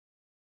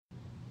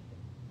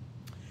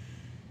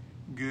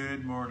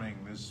Good morning.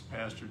 This is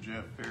Pastor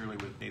Jeff Fairley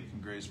with Faith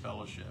and Grace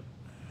Fellowship.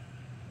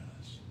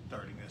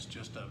 Starting this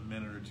just a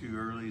minute or two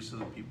early so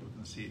that people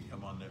can see it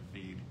come on their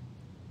feed.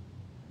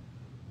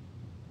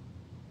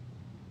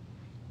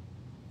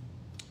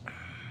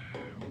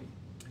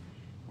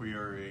 We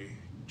are a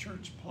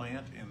church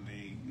plant in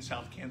the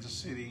South Kansas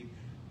City,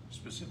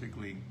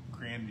 specifically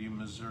Grandview,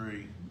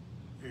 Missouri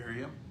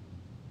area.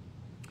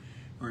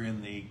 We're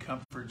in the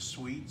Comfort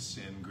Suites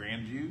in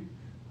Grandview,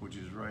 which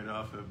is right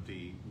off of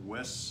the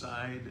west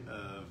side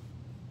of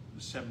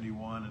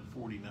 71 and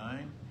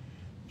 49,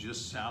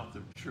 just south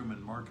of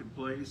Truman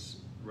Marketplace,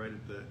 right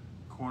at the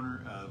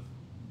corner of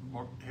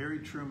Harry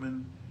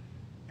Truman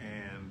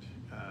and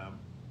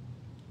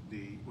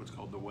what's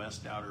called the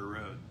West Outer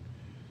Road.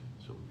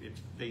 So it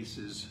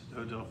faces,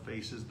 the hotel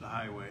faces the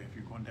highway. If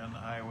you're going down the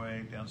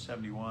highway, down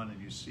 71, and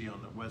you see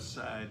on the west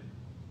side,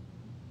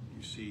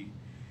 you see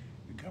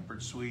the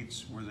Comfort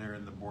Suites, we're there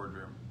in the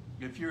boardroom.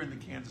 If you're in the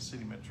Kansas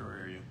City metro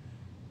area,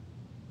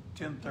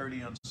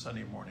 10:30 on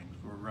Sunday mornings,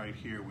 we're right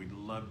here. We'd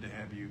love to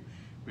have you.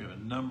 We have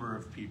a number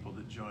of people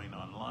that join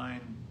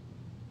online.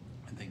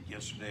 I think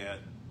yesterday I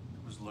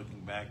was looking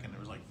back and there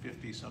was like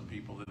 50-some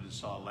people that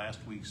saw last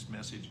week's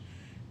message.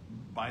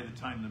 By the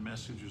time the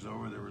message was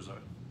over, there was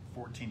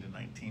 14 to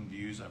 19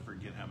 views. I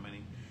forget how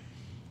many.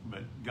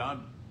 But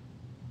God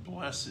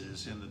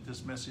blesses in that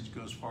this message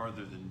goes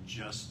farther than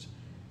just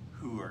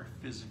who are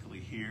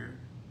physically here.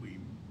 We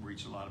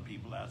reach a lot of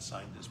people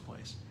outside this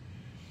place.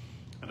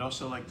 I'd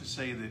also like to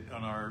say that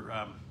on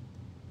our,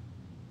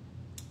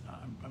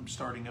 I'm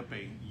starting up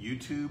a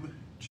YouTube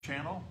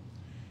channel.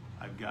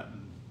 I've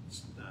gotten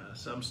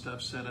some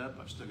stuff set up.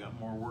 I've still got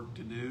more work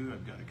to do.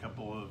 I've got a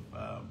couple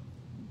of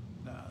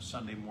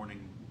Sunday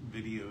morning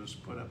videos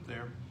put up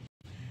there.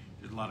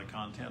 There's a lot of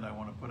content I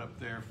want to put up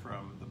there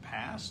from the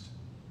past.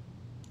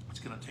 It's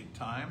going to take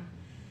time,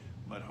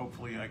 but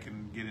hopefully I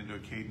can get into a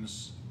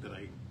cadence that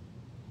I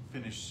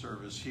finish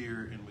service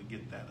here and we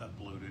get that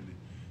uploaded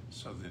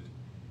so that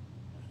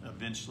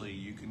eventually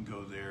you can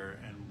go there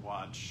and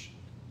watch,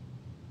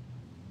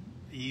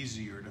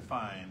 easier to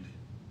find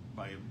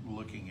by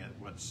looking at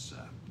what's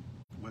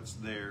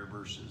there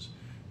versus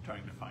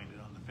trying to find it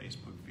on the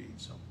Facebook feed.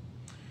 So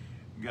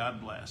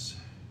God bless.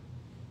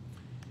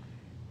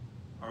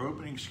 Our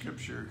opening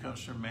scripture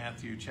comes from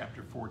Matthew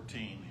chapter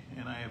 14,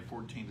 and I have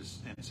 14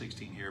 and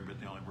 16 here, but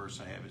the only verse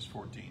I have is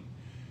 14.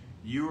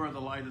 You are the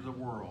light of the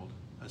world.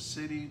 A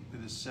city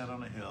that is set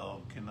on a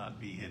hill cannot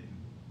be hidden.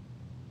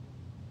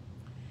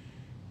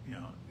 You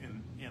know,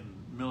 in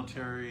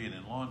military and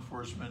in law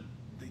enforcement,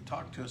 they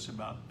talk to us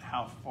about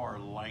how far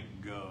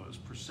light goes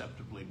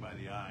perceptibly by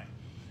the eye.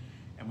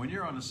 And when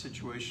you're on a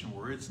situation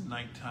where it's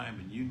nighttime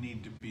and you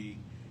need to be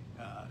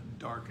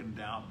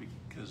darkened out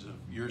because of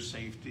your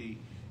safety,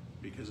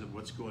 because of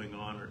what's going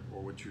on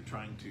or what you're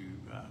trying to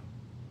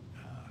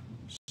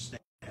stay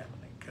at,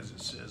 because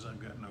it says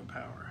I've got no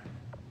power.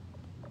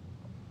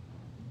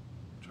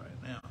 Try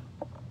it now.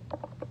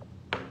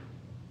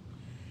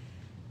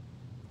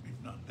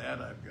 If not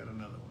that, I've got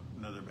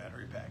another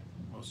battery pack.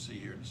 We'll see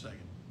here in a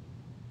second.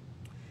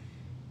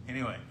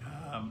 Anyway,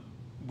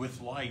 with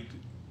light,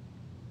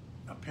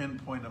 a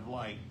pinpoint of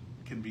light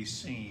can be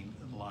seen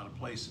in a lot of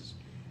places.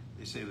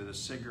 They say that a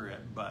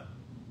cigarette butt,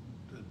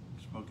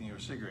 smoking your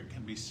cigarette,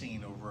 can be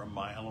seen over a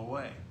mile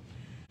away.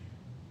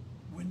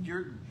 When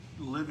you're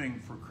living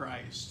for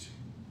Christ,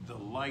 the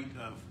light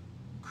of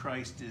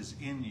Christ is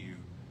in you.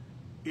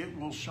 It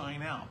will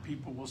shine out.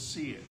 People will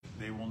see it.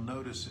 They will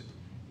notice it.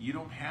 You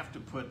don't have to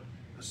put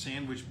a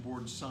sandwich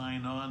board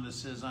sign on that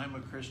says, I'm a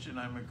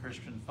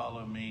Christian,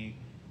 follow me,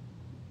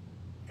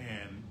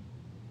 and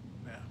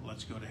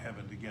let's go to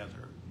heaven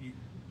together.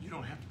 You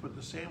don't have to put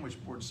the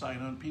sandwich board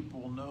sign on.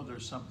 People will know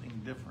there's something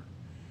different.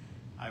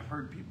 I've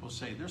heard people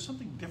say, there's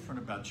something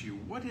different about you.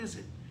 What is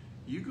it?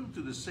 You go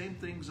through the same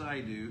things I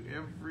do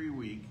every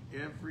week,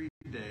 every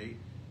day,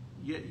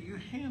 yet you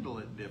handle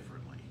it differently.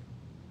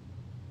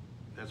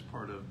 That's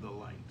part of the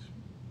light.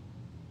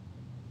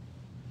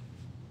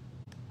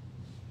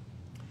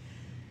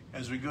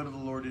 As we go to the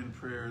Lord in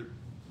prayer,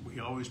 we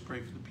always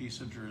pray for the peace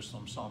of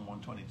Jerusalem, Psalm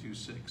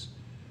 122:6.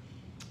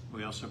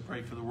 We also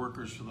pray for the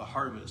workers for the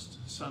harvest,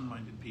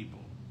 son-minded people,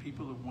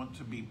 people that want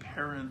to be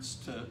parents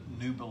to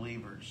new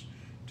believers,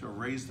 to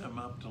raise them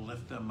up, to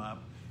lift them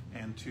up,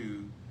 and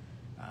to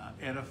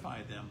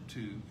edify them,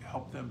 to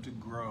help them to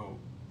grow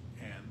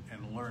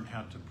and learn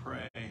how to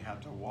pray, how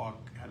to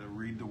walk, how to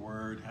read the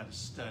Word, how to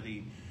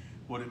study,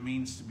 what it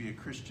means to be a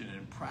Christian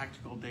in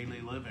practical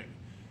daily living.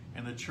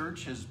 And the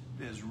church has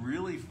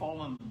really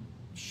fallen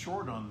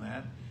short on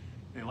that.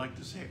 They like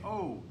to say,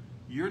 oh,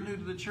 you're new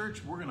to the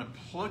church, we're going to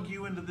plug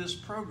you into this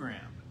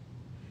program.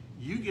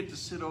 You get to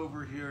sit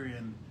over here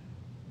in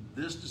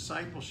this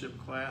discipleship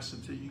class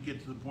until you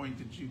get to the point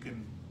that you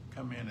can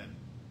come in and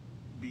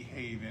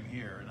behave in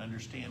here and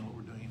understand what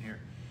we're doing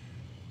here.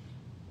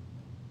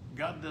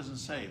 God doesn't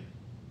say,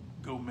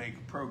 go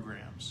make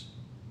programs.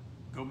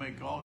 Go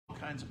make all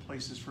kinds of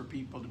places for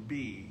people to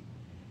be.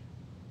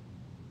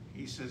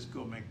 He says,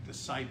 go make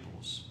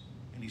disciples.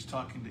 And and he's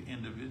talking to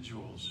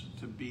individuals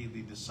to be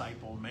the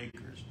disciple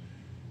makers.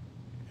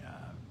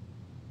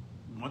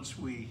 Once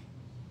we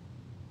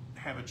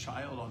have a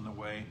child on the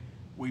way,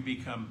 we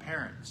become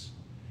parents.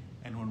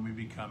 And when we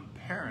become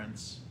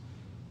parents,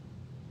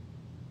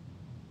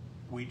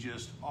 we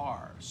just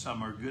are.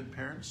 Some are good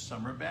parents,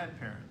 some are bad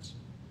parents.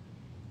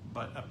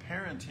 But a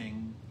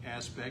parenting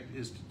aspect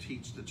is to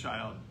teach the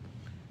child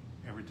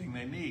everything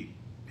they need.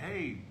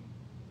 Hey,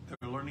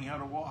 they're learning how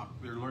to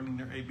walk. They're learning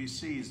their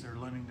ABCs. They're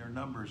learning their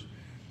numbers.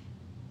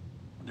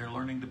 They're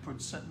learning to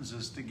put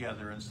sentences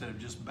together instead of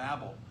just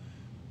babble.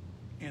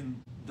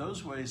 In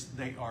those ways,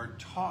 they are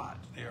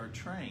taught. They are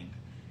trained.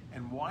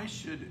 And why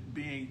should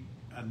being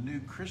a new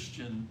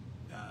Christian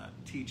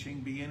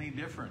teaching be any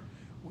different?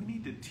 We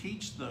need to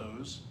teach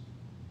those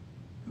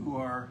who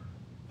are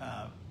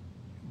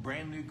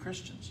brand new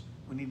Christians.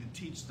 We need to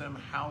teach them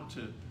how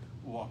to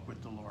walk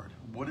with the Lord,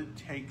 what it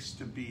takes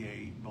to be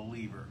a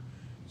believer.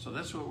 So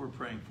that's what we're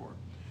praying for.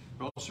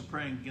 We're also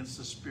praying against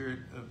the spirit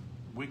of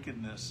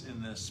wickedness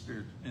in this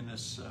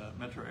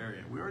metro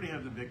area. We already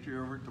have the victory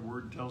over it. The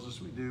Word tells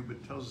us we do, but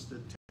it tells us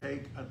to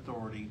take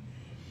authority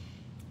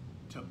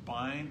to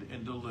bind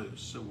and to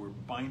loose. So we're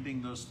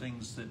binding those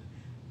things that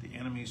the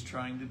enemy is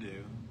trying to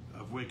do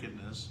of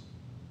wickedness,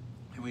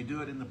 and we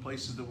do it in the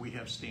places that we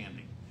have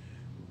standing,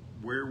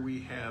 where we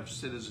have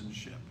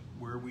citizenship,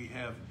 where we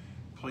have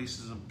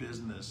places of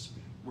business,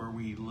 where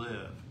we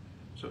live.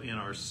 So in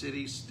our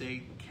city,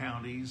 state,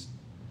 counties,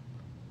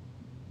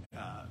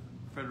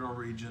 federal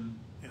region,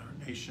 in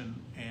our nation,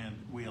 and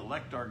we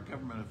elect our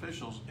government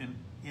officials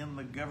in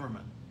the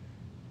government.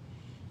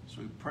 So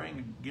we're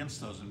praying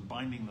against those and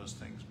binding those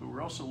things, but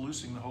we're also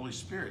loosing the Holy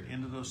Spirit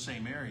into those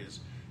same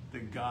areas,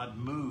 that God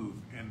move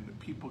and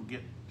people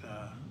get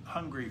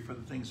hungry for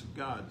the things of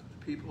God.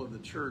 The people of the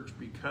church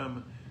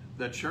become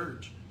the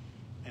church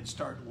and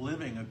start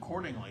living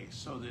accordingly,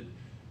 so that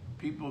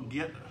people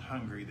get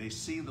hungry. They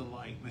see the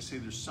light and they say,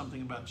 there's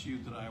something about you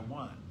that I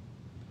want.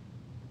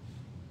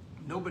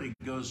 Nobody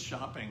goes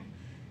shopping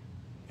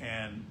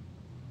and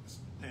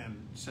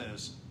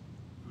says,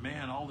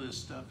 man, all this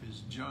stuff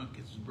is junk.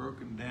 It's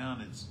broken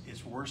down.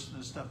 It's worse than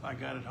the stuff I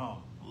got at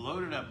home.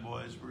 Load it up,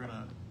 boys. We're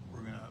gonna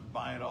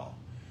buy it all.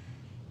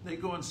 They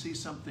go and see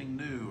something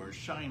new or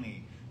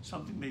shiny,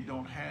 something they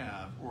don't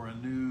have, or a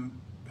new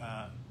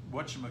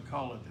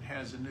whatchamacallit that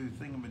has a new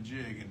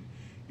thingamajig, and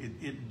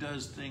it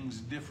does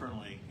things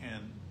differently,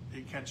 and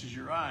it catches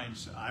your eye and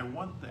says, I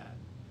want that.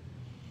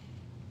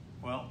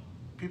 Well,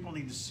 people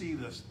need to see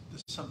this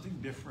something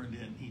different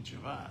in each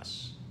of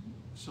us,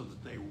 so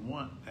that they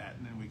want that,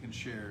 and then we can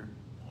share,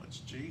 well, it's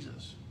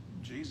Jesus.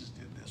 Jesus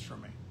did this for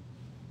me.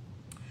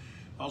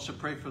 Also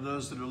pray for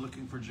those that are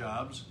looking for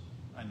jobs.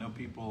 I know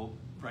people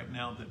right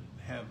now that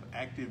have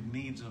active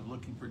needs of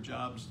looking for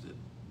jobs that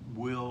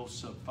will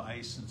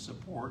suffice and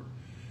support.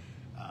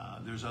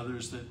 There's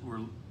others that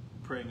we're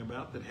praying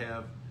about that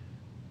have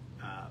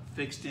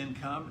fixed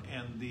income,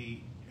 and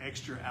the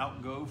extra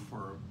outgo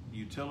for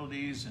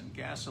utilities and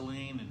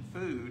gasoline and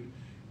food,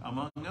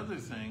 among other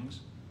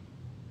things,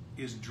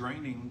 is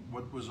draining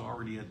what was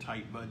already a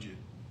tight budget.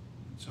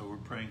 So we're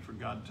praying for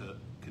God to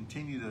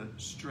continue to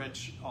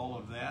stretch all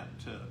of that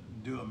to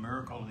do a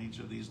miracle in each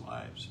of these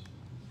lives.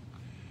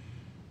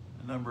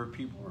 A number of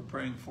people we're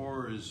praying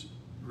for is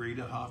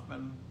Rita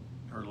Hoffman,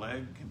 her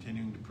leg,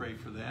 continuing to pray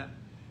for that.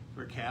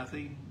 For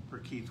Kathy, for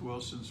Keith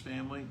Wilson's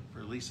family,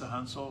 for Lisa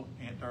Hunsel,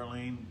 Aunt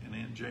Darlene, and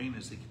Aunt Jane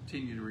as they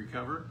continue to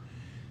recover.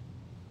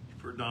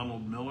 For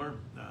Donald Miller,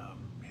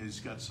 he's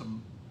got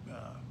some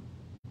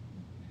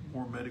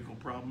more medical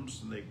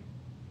problems, and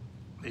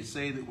they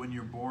say that when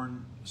you're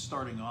born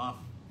starting off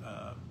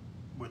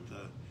with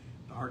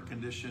the heart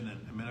condition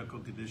and a medical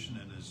condition,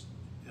 and as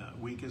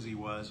weak as he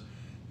was,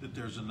 that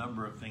there's a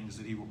number of things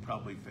that he will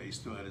probably face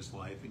throughout his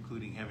life,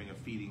 including having a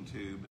feeding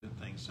tube and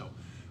things. So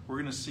we're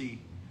going to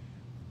see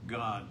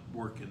God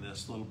work in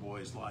this little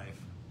boy's life.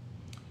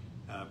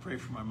 Pray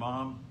for my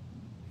mom.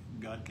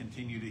 God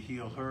continue to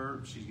heal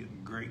her. She's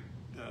getting great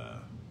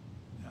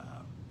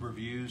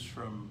reviews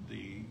from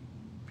the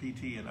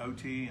PT and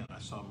OT, and I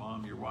saw,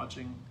 Mom, you're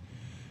watching.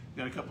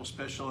 Got a couple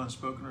special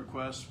unspoken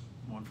requests,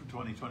 one for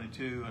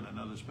 2022 and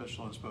another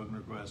special unspoken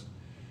request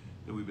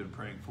that we've been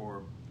praying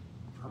for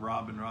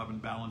Robin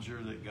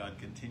Ballinger, that God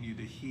continue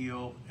to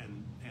heal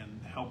and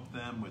help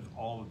them with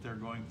all that they're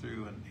going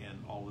through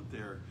and all that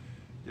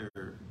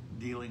they're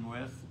dealing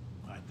with.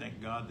 I thank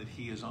God that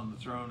He is on the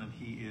throne and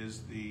He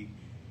is the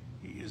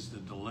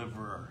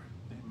deliverer.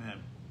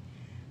 Amen.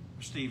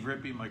 For Steve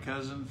Rippey, my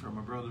cousin, for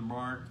my brother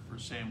Mark, for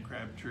Sam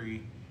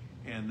Crabtree,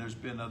 and there's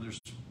been other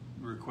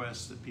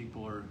requests that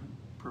people are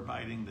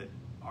providing that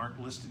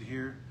aren't listed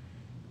here,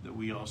 that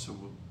we also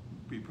will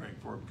be praying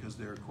for because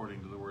they're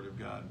according to the Word of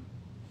God.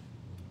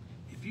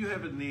 If you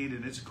have a need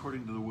and it's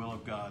according to the will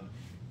of God,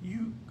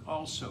 you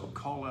also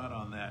call out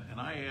on that,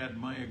 and I add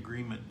my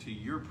agreement to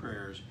your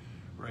prayers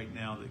right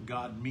now that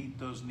God meet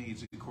those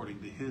needs according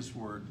to His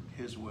word,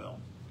 His will.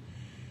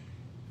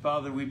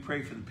 Father, we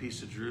pray for the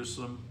peace of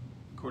Jerusalem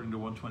according to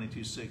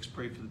 122:6.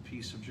 Pray for the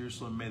peace of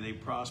Jerusalem. May they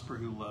prosper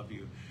who love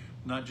you.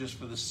 not just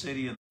for the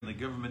city and the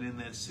government in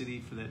that city,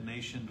 for that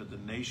nation, but the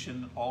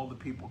nation, all the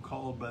people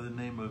called by the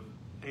name of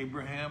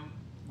Abraham,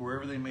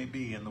 wherever they may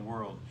be in the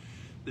world,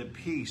 that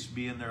peace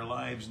be in their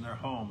lives and their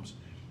homes,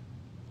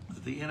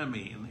 that the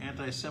enemy and the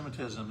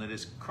anti-Semitism that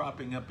is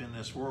cropping up in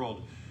this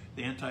world,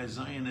 the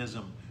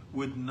anti-Zionism,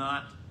 would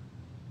not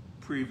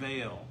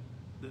prevail,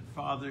 that,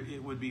 Father,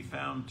 it would be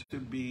found to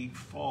be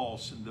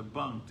false and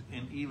debunked,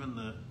 and even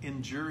the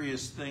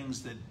injurious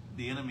things that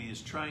the enemy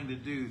is trying to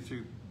do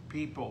through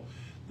people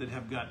that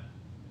have got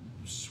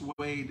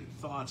swayed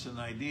thoughts and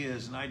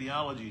ideas and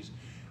ideologies.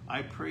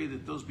 I pray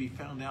that those be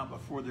found out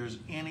before there's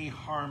any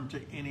harm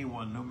to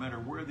anyone, no matter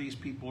where these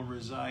people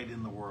reside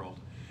in the world.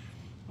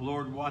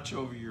 Lord, watch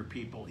over your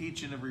people,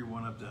 each and every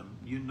one of them.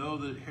 You know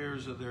the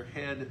hairs of their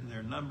head, and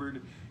they're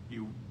numbered.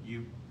 You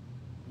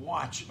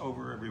watch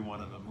over every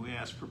one of them. We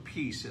ask for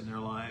peace in their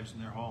lives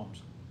and their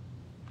homes.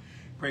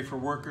 Pray for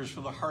workers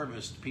for the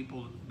harvest,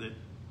 people that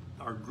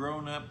are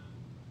grown up,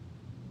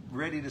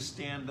 ready to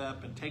stand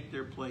up and take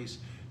their place,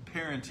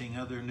 parenting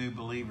other new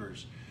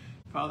believers.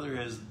 Father,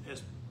 as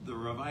the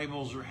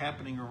revivals are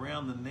happening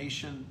around the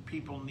nation,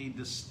 people need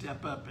to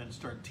step up and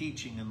start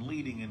teaching and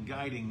leading and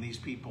guiding these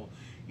people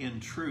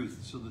in truth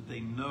so that they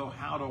know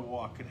how to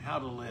walk and how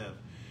to live.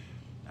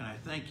 And I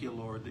thank you,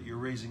 Lord, that you're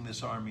raising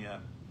this army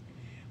up.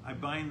 I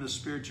bind the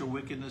spiritual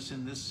wickedness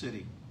in this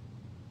city,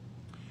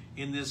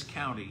 in this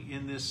county,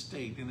 in this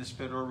state, in this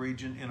federal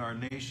region, in our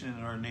nation, and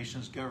in our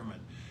nation's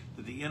government,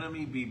 that the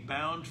enemy be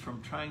bound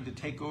from trying to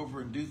take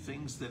over and do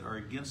things that are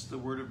against the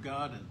Word of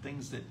God and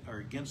things that are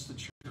against the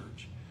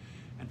church.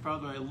 And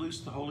Father, I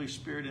loose the Holy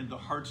Spirit into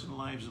hearts and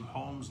lives and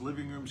homes,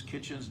 living rooms,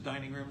 kitchens,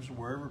 dining rooms,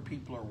 wherever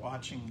people are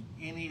watching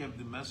any of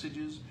the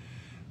messages,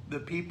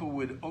 that people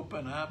would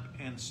open up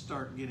and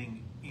start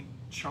getting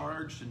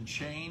charged and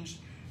changed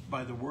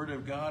by the Word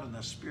of God and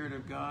the Spirit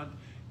of God,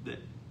 that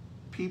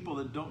people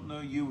that don't know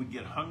you would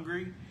get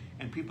hungry,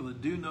 and people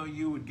that do know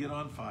you would get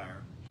on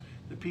fire.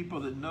 The people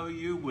that know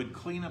you would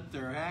clean up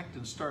their act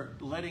and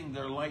start letting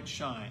their light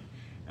shine.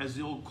 As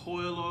the old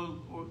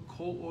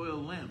coal oil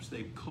lamps,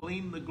 they've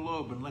cleaned the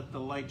globe and let the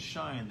light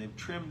shine. They've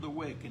trimmed the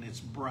wick and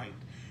it's bright.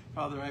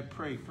 Father, I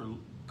pray for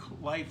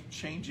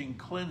life-changing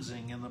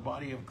cleansing in the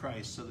body of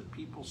Christ so that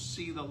people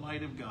see the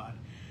light of God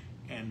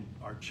and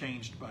are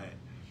changed by it.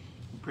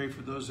 We pray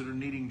for those that are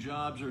needing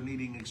jobs or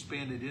needing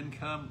expanded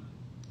income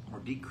or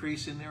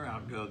decrease in their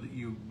outgo, that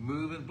you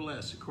move and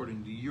bless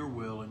according to your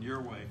will and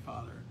your way,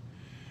 Father.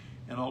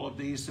 And all of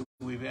these that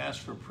we've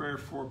asked for prayer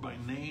for by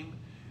name,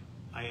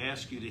 I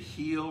ask you to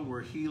heal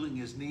where healing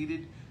is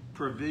needed,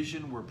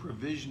 provision where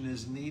provision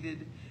is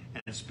needed,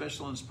 and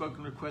special and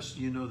spoken requests.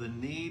 You know the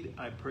need.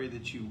 I pray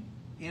that you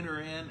enter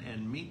in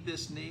and meet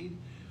this need.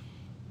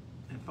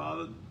 And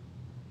Father,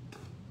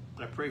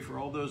 I pray for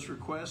all those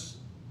requests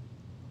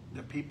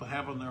that people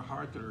have on their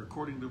heart that are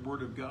according to the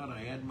Word of God.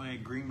 I add my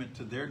agreement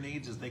to their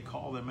needs as they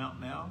call them out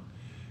now.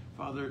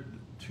 Father,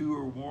 two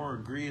or more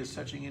agree as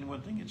touching any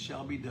one thing, it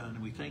shall be done.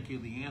 And we thank you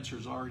the answer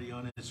is already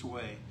on its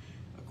way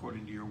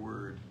according to your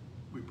word.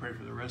 We pray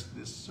for the rest of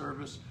this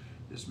service,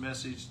 this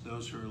message,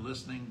 those who are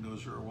listening,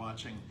 those who are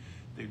watching,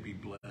 they'd be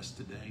blessed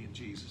today in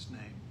Jesus'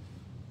 name.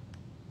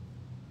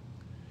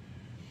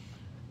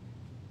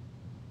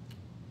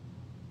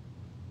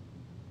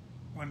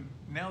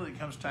 Now that it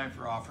comes time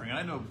for offering,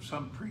 I know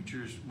some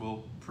preachers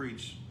will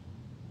preach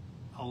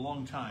a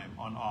long time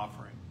on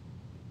offering.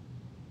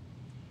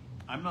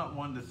 I'm not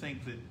one to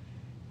think that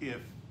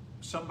if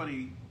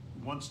somebody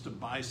wants to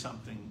buy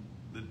something,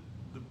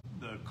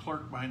 the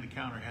clerk behind the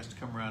counter has to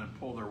come around and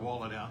pull their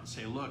wallet out and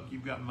say, look,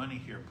 you've got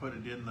money here, put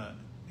it in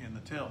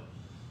the till.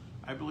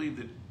 I believe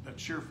that a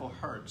cheerful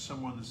heart,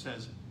 someone that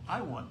says,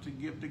 I want to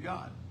give to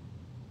God,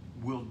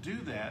 will do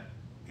that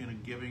in a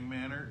giving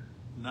manner,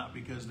 not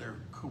because they're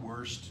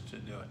coerced to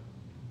do it.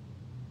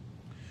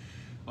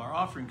 Our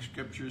offering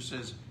scripture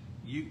says,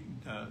 2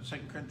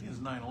 Corinthians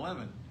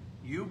 9:11,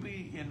 you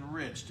be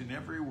enriched in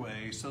every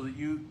way so that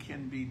you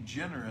can be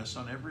generous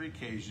on every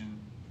occasion,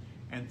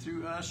 and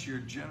through us your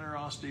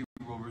generosity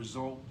will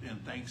result in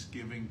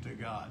thanksgiving to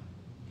God.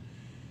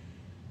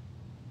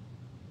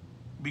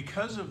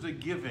 Because of the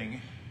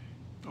giving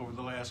over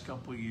the last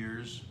couple of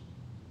years,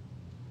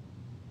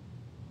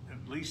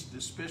 at least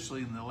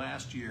especially in the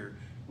last year,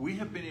 we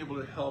have been able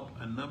to help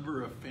a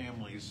number of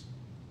families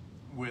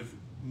with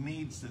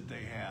needs that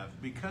they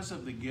have because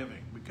of the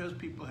giving. Because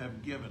people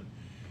have given,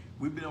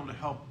 we've been able to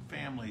help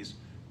families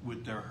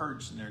with their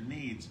hurts and their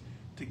needs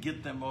to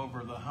get them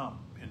over the hump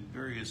in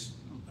various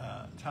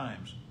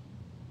times.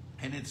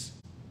 And it's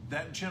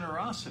that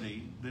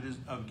generosity that is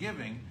of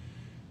giving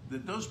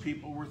that those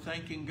people were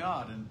thanking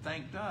God and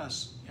thanked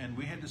us, and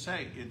we had to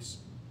say,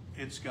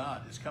 it's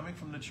God. It's coming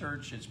from the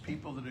church. It's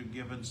people that have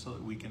given so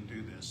that we can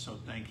do this. So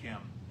thank Him.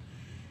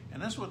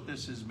 And that's what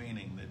this is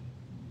meaning,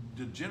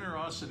 that the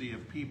generosity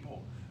of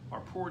people are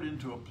poured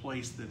into a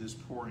place that is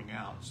pouring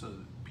out so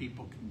that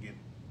people can get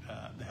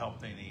the help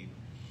they need.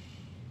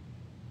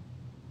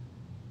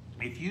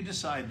 If you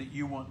decide that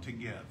you want to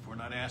give, we're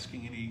not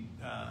asking any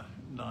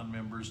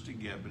non-members to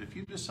give, but if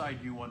you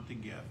decide you want to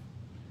give,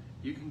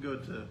 you can go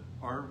to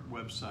our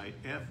website,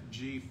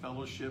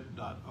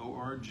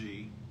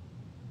 fgfellowship.org,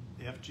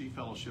 FG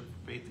Fellowship,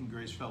 Faith and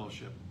Grace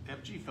Fellowship,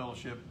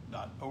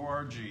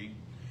 fgfellowship.org,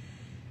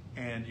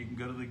 and you can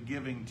go to the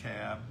Giving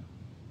tab,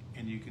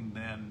 and you can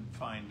then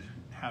find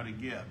how to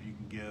give. You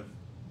can give.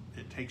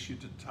 It takes you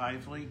to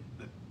Tithely.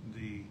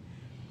 The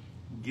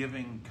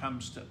giving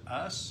comes to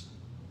us,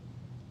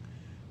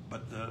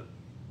 but the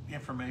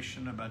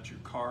information about your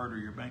card or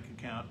your bank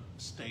account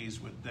stays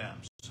with them.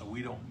 So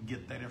we don't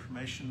get that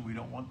information. We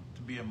don't want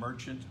to be a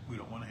merchant. We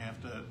don't want to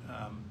have to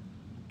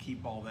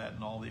keep all that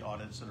and all the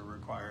audits that are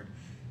required.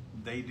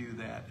 They do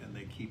that, and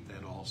they keep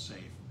that all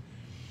safe.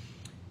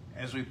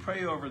 As we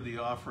pray over the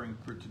offering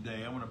for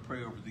today, I want to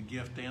pray over the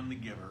gift and the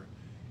giver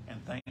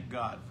and thank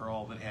God for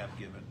all that have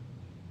given.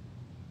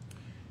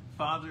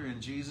 Father,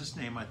 in Jesus'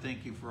 name, I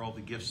thank you for all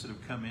the gifts that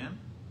have come in.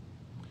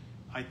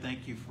 I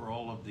thank you for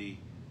all of the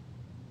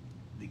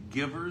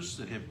givers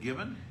that have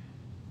given.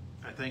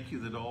 I thank you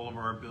that all of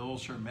our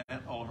bills are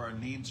met, all of our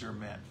needs are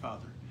met,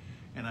 Father.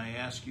 And I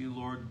ask you,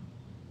 Lord,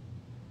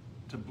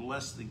 to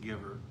bless the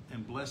giver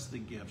and bless the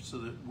gift so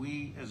that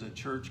we as a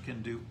church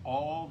can do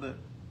all that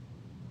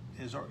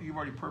you've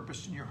already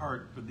purposed in your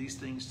heart for these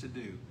things to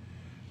do.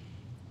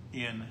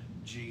 In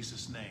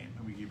Jesus' name.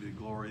 And we give you the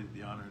glory,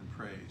 the honor, and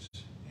praise.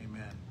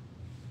 Amen.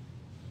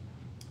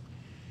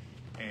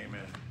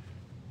 Amen.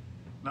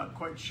 Not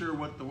quite sure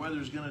what the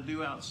weather's going to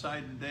do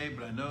outside today,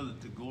 but I know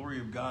that the glory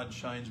of God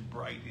shines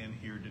bright in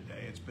here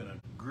today. It's been a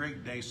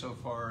great day so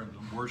far in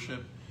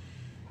worship,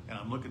 and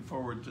I'm looking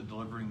forward to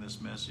delivering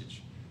this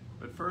message.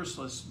 But first,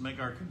 let's make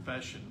our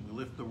confession. We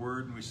lift the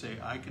word and we say,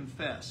 I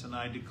confess and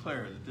I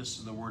declare that this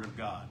is the word of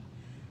God.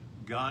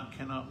 God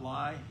cannot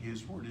lie.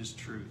 His word is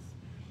truth.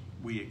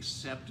 We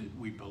accept it.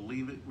 We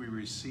believe it. We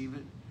receive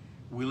it.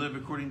 We live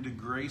according to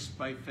grace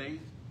by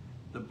faith.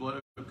 The blood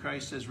of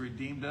Christ has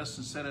redeemed us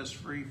and set us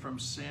free from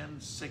sin,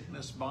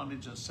 sickness,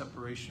 bondage, and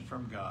separation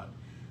from God.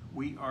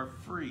 We are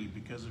free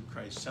because of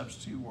Christ's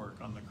substitute work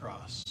on the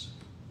cross.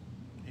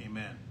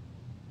 Amen.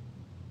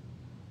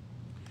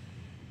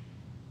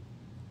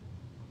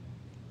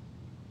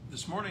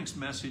 This morning's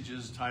message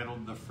is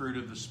titled The Fruit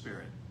of the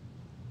Spirit.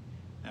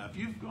 Now, if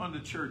you've gone to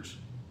church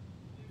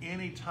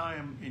any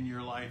time in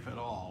your life at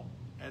all,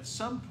 at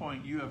some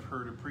point you have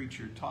heard a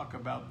preacher talk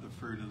about the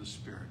fruit of the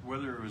Spirit,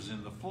 whether it was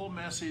in the full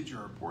message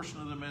or a portion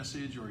of the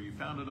message, or you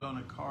found it on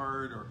a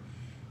card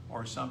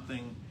or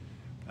something,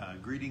 a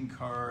greeting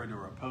card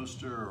or a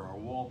poster or a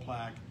wall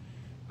plaque.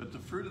 But the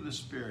fruit of the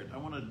Spirit, I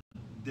want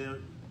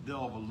to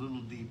delve a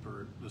little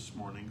deeper this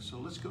morning. So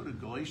let's go to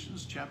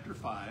Galatians chapter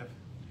 5.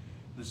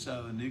 This is out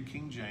of the New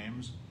King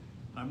James.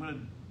 I'm going to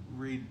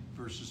read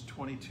verses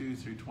 22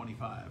 through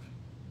 25.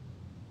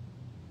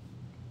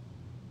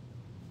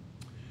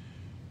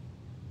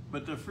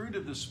 But the fruit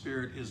of the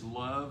Spirit is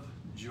love,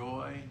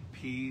 joy,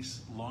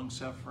 peace,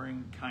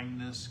 long-suffering,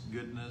 kindness,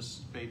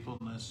 goodness,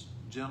 faithfulness,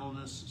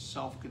 gentleness,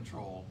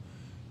 self-control.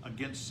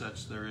 Against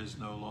such there is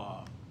no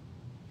law.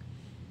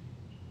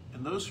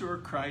 And those who are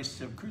Christ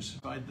have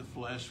crucified the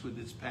flesh with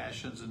its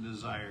passions and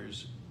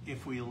desires.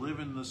 If we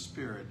live in the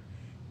Spirit,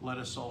 let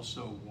us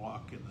also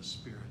walk in the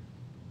Spirit.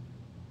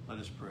 Let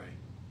us pray.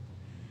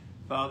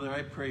 Father,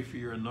 I pray for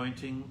your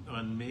anointing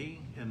on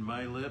me and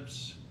my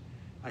lips.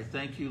 I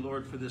thank you,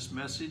 Lord, for this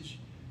message,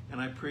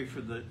 and I pray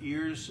for the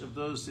ears of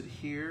those that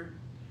hear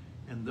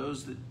and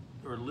those that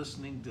are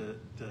listening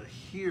to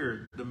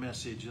hear the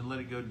message and let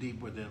it go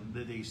deep with them,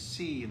 that they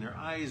see and their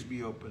eyes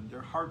be open,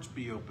 their hearts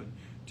be open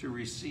to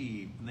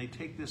receive, and they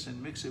take this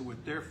and mix it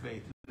with their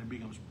faith, and it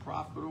becomes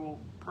profitable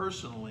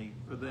personally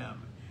for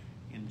them,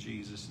 in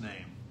Jesus'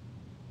 name.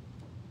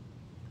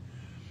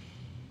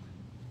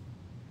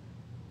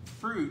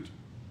 Fruit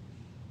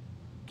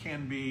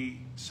can be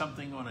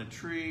something on a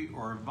tree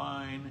or a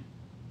vine.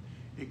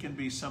 It can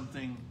be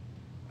something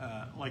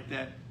like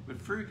that.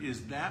 But fruit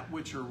is that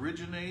which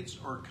originates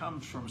or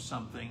comes from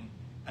something,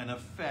 an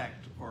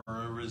effect or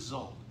a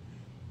result.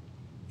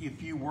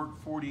 If you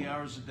work 40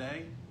 hours a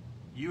day,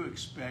 you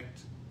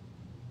expect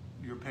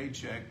your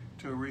paycheck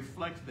to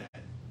reflect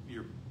that.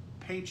 Your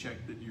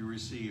paycheck that you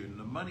receive and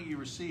the money you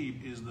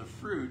receive is the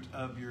fruit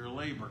of your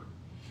labor.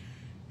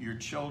 Your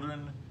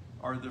children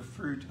are the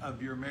fruit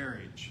of your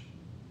marriage.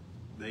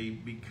 They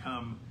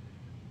become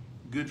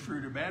good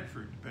fruit or bad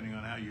fruit, depending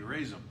on how you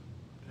raise them.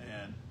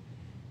 And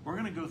we're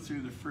going to go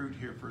through the fruit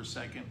here for a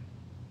second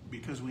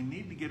because we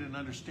need to get an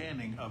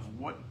understanding of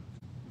what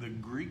the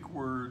Greek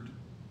word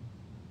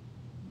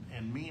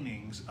and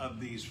meanings of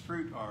these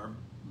fruit are.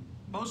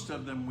 Most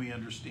of them we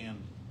understand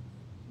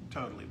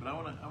totally, but I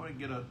want to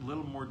get a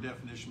little more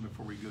definition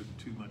before we go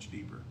too much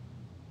deeper.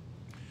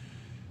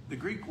 The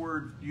Greek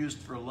word used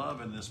for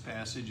love in this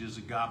passage is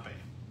agape.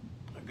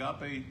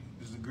 Agape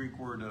is the Greek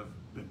word of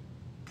the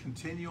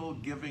continual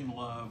giving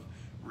love,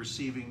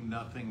 receiving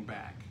nothing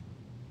back.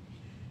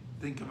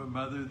 Think of a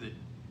mother, that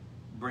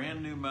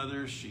brand new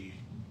mother, she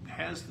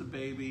has the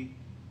baby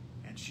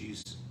and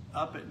she's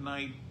up at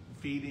night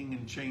feeding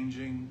and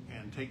changing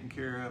and taking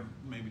care of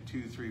maybe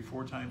 2, 3,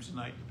 4 times a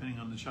night, depending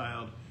on the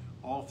child,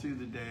 all through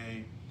the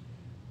day,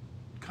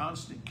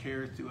 constant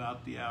care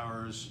throughout the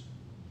hours.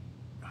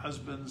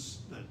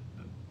 Husbands that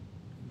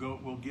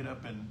will get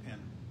up and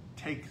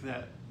take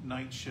that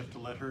night shift to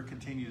let her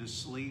continue to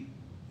sleep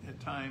at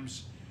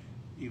times,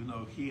 even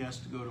though he has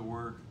to go to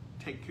work.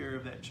 Take care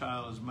of that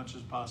child as much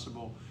as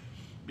possible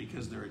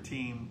because they're a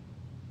team.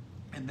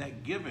 And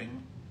that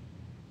giving,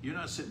 you're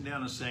not sitting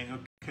down and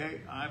saying,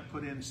 okay, I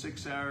put in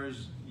 6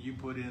 hours, you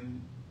put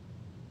in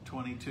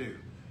 22.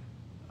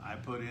 I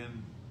put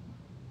in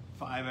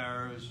 5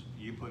 hours,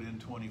 you put in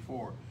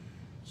 24.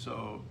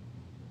 So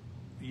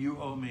you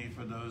owe me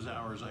for those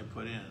hours I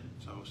put in.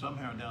 So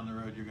somehow down the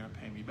road, you're going to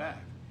pay me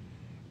back.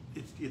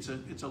 It's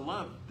a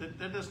love that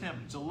doesn't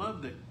happen. It's a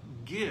love that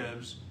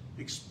gives,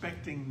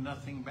 expecting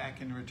nothing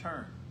back in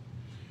return.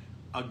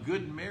 A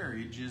good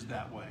marriage is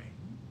that way.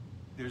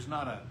 There's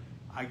not a,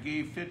 I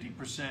gave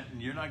 50%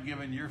 and you're not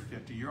giving your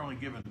 50, you're only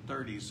giving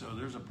 30, so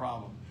there's a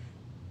problem.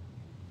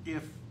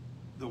 If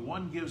the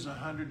one gives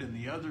 100 and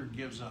the other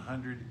gives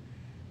 100,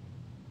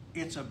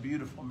 it's a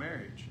beautiful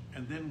marriage.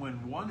 And then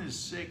when one is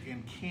sick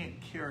and can't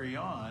carry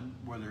on,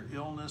 whether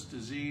illness,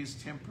 disease,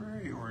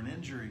 temporary, or an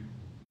injury,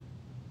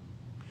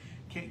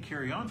 can't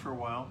carry on for a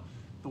while,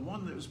 the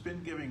one that's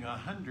been giving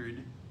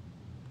 100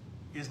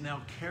 is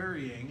now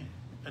carrying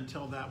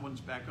until that one's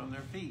back on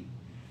their feet.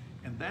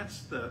 And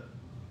that's the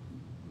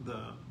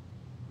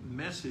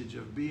message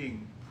of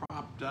being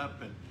propped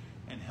up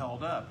and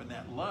held up. And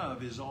that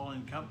love is all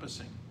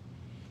encompassing.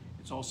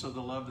 It's also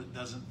the love that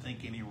doesn't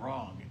think any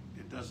wrong.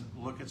 It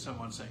doesn't look at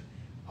someone and say,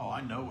 oh,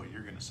 I know what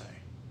you're going to say.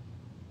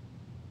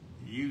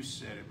 You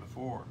said it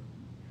before.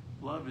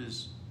 Love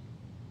is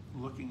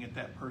looking at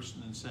that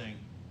person and saying,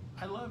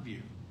 I love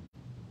you.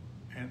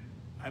 And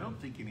I don't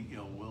think any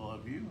ill will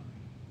of you.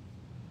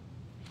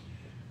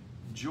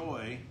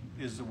 Joy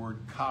is the word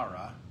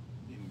chara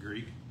in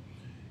Greek,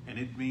 and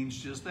it means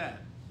just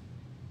that.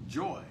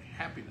 Joy,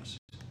 happiness.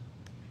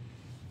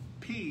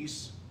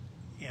 Peace,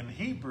 in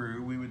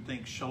Hebrew, we would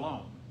think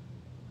shalom.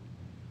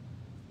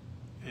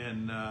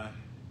 And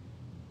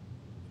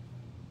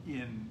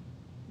in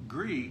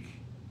Greek,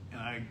 and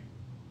I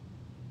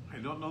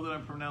don't know that I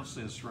pronounced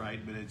this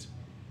right, but it's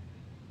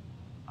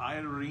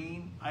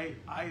Irene.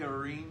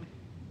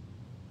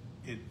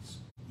 It's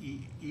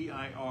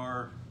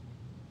E-I-R-E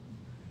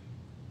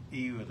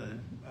with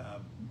an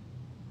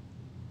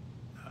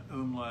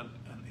umlaut,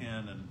 an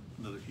N, and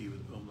another E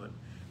with an umlaut.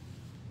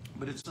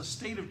 But it's a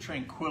state of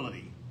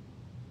tranquility.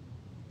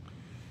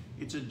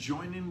 It's a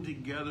joining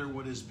together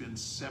what has been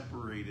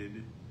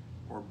separated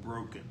or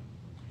broken.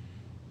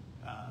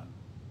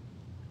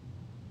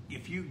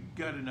 If you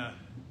got in a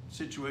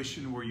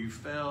situation where you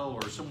fell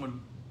or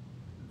someone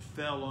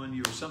fell on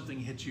you or something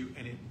hit you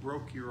and it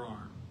broke your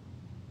arm,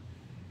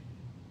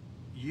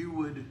 you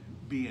would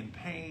be in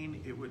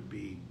pain, it would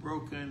be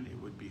broken, it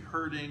would be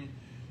hurting.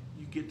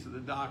 You get to the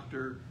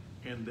doctor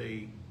and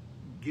they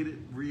get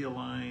it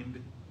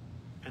realigned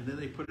and then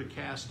they put a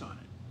cast on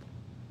it.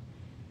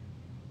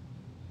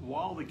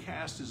 While the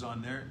cast is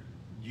on there,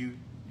 you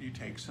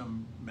take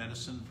some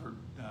medicine for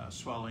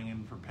swelling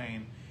and for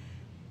pain.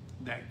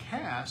 That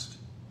cast,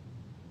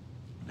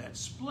 that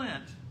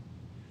splint,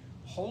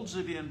 holds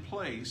it in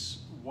place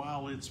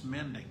while it's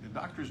mending. The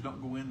doctors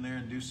don't go in there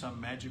and do some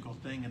magical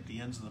thing at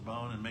the ends of the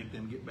bone and make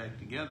them get back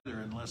together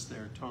unless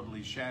they're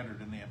totally shattered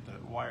and they have to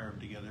wire them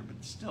together.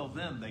 But still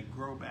then they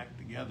grow back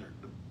together.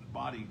 The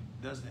body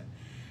does that.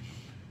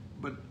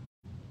 But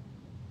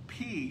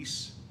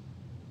peace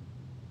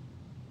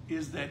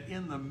is that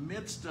in the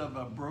midst of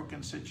a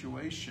broken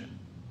situation,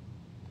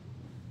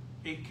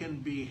 it can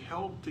be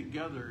held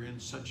together in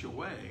such a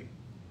way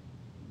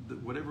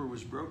that whatever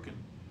was broken,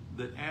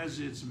 that as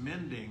it's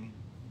mending,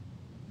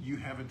 you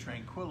have a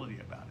tranquility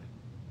about it.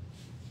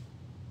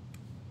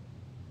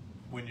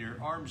 When your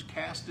arm's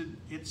casted,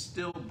 it's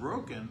still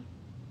broken,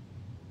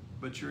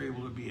 but you're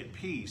able to be at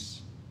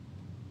peace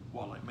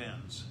while it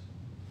mends.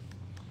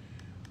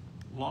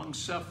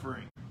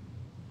 Long-suffering.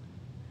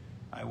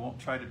 I won't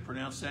try to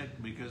pronounce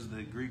that because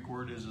the Greek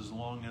word is as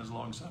long as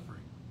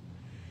long-suffering.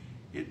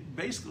 It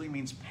basically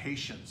means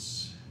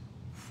patience,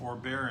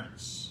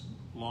 forbearance,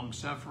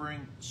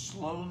 long-suffering,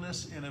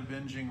 slowness in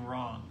avenging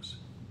wrongs.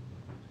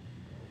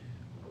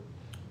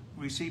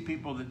 We see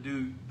people that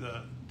do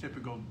the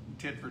typical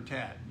tit for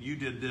tat. You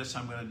did this,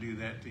 I'm going to do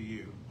that to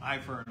you. Eye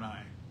for an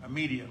eye,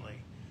 immediately.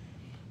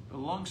 But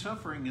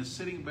long-suffering is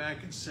sitting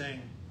back and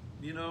saying,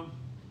 you know,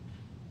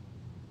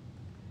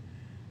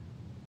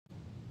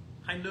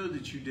 I know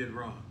that you did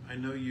wrong. I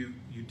know you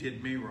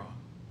did me wrong.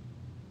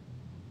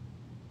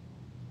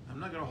 I'm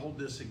not going to hold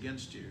this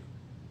against you.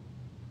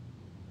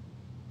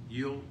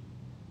 You'll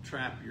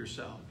trap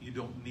yourself. You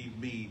don't need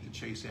me to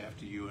chase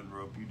after you and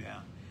rope you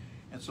down.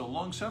 And so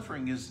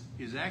long-suffering is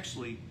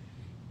actually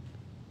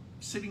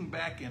sitting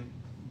back and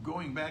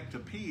going back to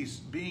peace,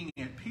 being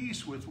at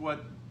peace with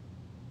what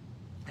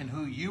and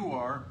who you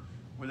are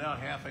without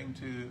having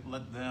to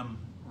let them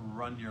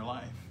run your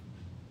life.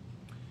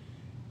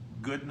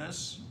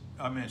 Kindness.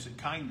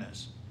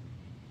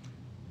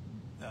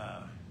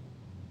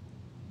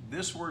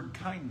 This word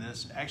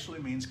kindness actually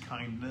means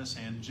kindness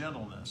and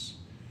gentleness.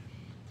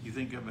 You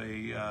think of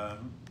a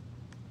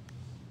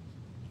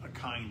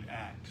kind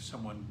act.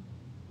 Someone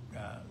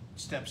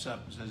steps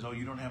up and says, "Oh,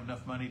 you don't have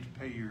enough money to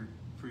pay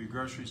for your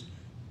groceries.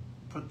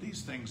 Put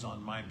these things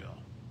on my bill."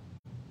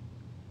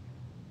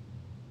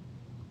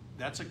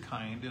 That's a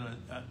kind and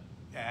a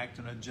act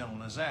and a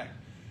gentleness act.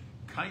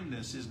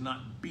 Kindness is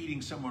not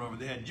beating someone over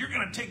the head. You're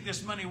going to take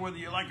this money whether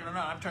you like it or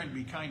not. I'm trying to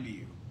be kind to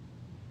you.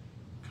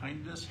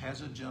 Kindness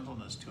has a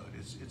gentleness to it.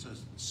 It's a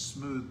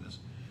smoothness.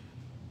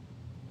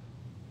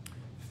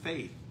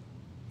 Faith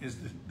is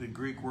the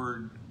Greek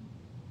word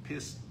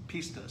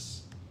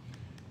pistos.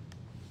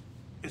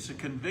 It's a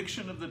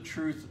conviction of the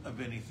truth of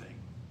anything.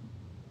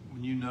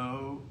 When you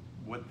know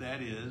what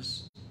that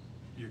is,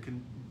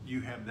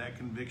 you have that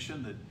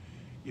conviction that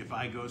if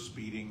I go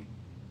speeding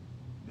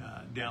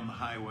down the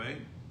highway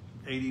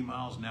 80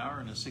 miles an hour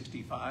in a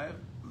 65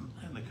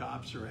 and the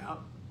cops are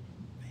out,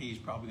 he's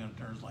probably going to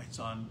turn his lights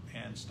on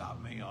and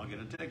stop me. I'll get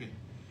a ticket.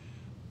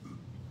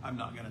 I'm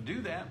not going to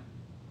do that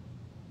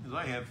because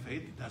I have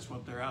faith that that's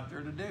what they're out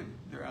there to do.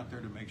 They're out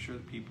there to make sure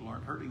that people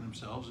aren't hurting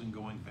themselves and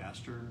going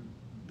faster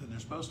than they're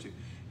supposed to.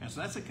 And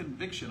so that's a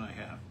conviction I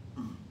have.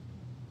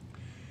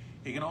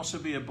 It can also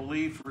be a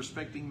belief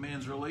respecting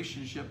man's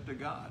relationship to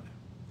God.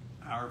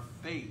 Our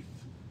faith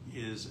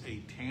is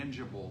a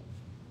tangible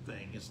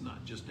thing. It's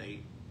not just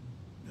a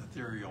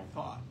ethereal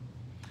thought.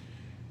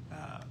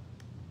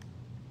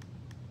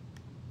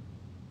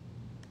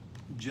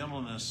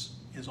 Gentleness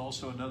is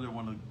also another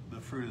one of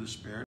the fruit of the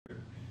Spirit.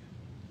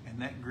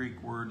 And that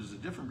Greek word is a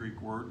different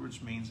Greek word,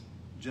 which means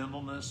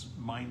gentleness,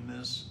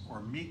 mindness,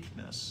 or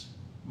meekness.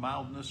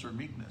 Mildness or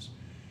meekness.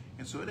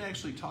 And so it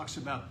actually talks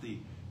about the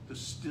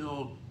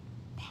still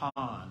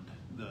pond,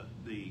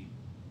 the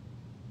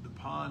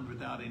pond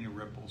without any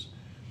ripples.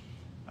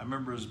 I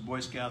remember as Boy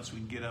Scouts,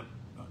 we'd get up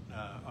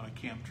on a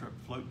camp trip,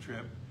 float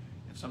trip,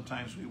 and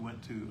sometimes we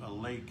went to a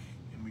lake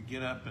and we'd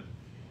get up and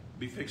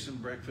be fixing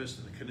breakfast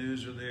and the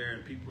canoes are there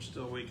and people are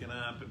still waking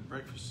up and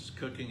breakfast is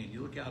cooking, and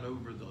you look out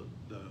over the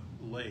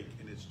lake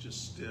and it's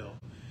just still,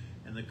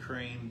 and the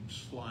crane's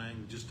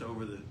flying just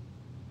over the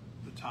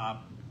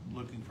top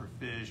looking for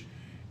fish,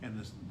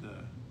 and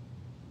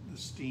the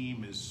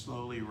steam is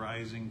slowly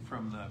rising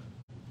from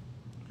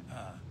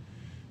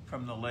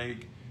the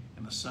lake,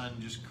 and the sun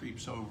just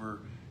creeps over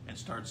and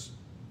starts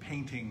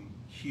painting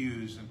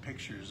hues and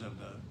pictures of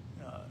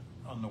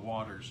on the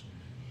waters,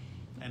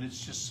 and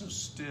it's just so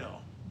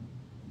still.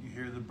 You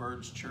hear the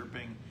birds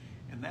chirping,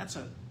 and that's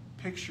a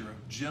picture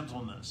of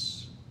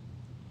gentleness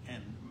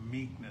and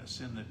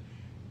meekness, and that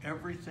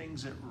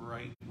everything's at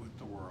right with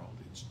the world.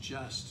 It's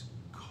just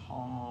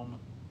calm,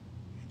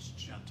 it's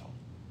gentle.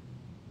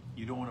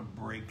 You don't want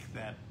to break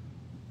that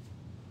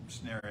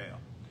scenario.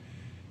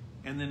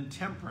 And then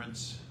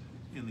temperance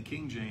in the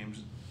King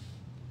James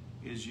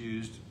is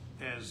used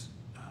as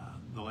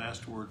the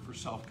last word for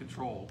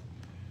self-control.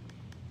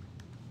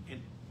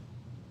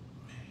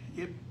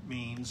 It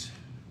means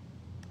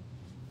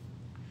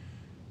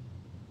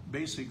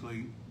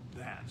basically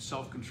that,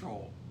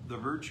 self-control, the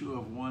virtue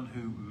of one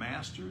who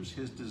masters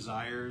his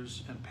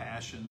desires and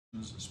passions,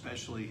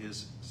 especially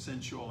his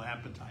sensual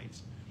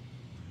appetites.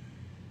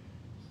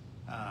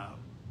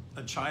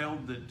 A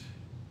child that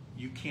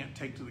you can't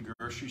take to the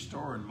grocery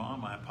store, and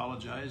Mom, I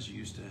apologize, you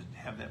used to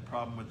have that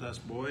problem with us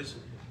boys,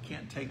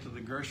 can't take to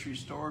the grocery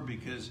store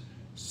because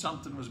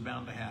something was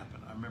bound to happen.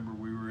 I remember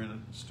we were in a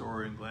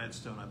store in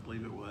Gladstone, I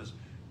believe it was.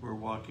 We were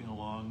walking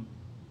along,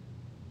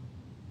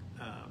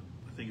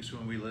 I think it's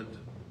when we lived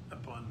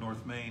up on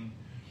North Main.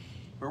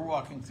 We're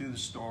walking through the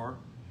store,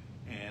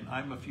 and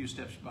I'm a few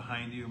steps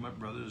behind you. My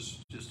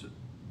brother's just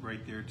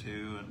right there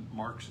too, and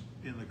Mark's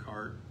in the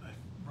cart.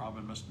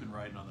 Robin must have been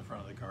riding on the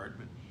front of the cart,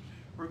 but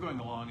we're going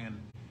along,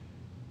 and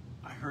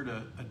I heard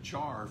a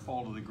jar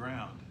fall to the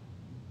ground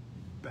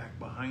back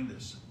behind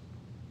us.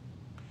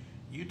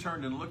 You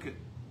turned and looked at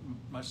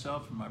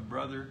myself and my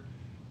brother,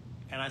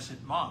 and I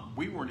said, Mom,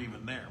 we weren't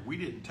even there. We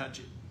didn't touch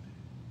it.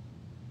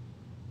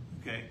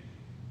 Okay?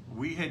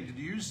 We had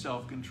used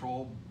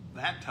self-control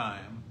that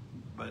time,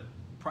 but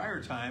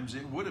prior times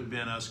it would have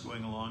been us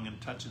going along and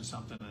touching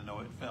something and know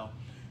it fell.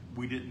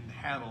 We didn't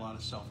have a lot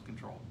of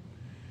self-control.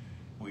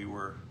 We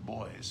were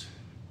boys.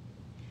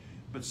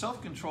 But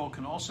self-control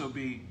can also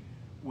be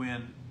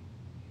when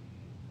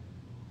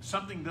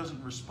something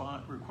doesn't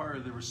require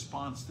the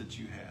response that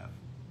you have,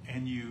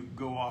 and you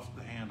go off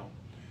the handle.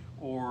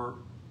 Or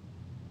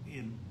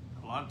in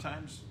a lot of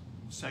times,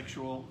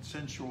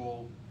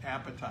 sensual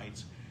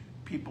appetites,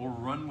 people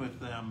run with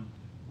them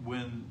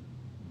when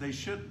they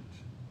shouldn't.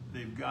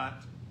 They've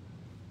got,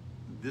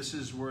 this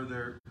is where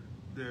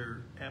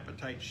their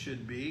appetite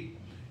should be,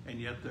 and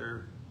yet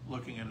they're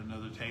looking at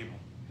another table.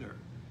 They're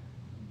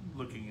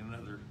looking at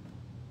another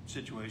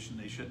situation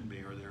they shouldn't be,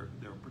 or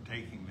they're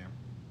partaking there.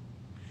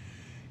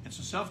 And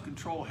so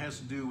self-control has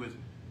to do with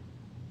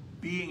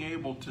being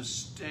able to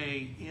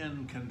stay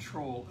in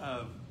control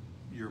of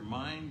your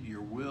mind,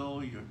 your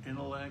will, your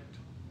intellect,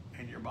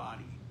 and your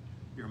body.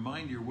 Your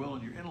mind, your will,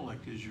 and your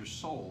intellect is your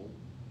soul,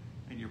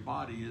 and your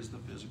body is the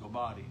physical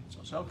body. So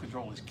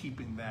self-control is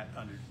keeping that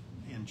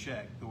in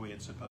check the way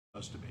it's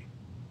supposed to be.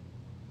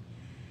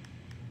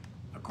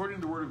 according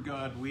to the Word of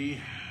God,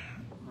 we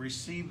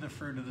receive the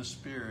fruit of the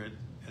Spirit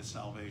as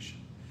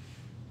salvation.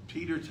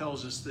 Peter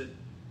tells us that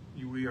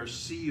we are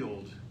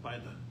sealed by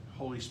the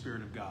Holy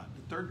Spirit of God.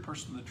 The third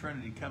person of the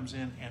Trinity comes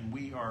in and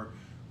we are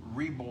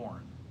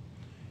reborn.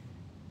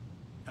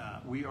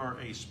 We are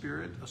a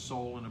spirit, a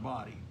soul, and a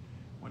body.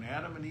 When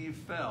Adam and Eve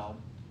fell,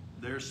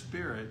 their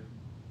spirit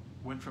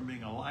went from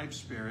being a live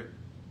spirit,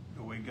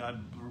 the way God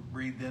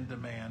breathed into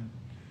man.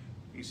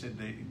 He said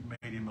they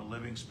made him a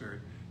living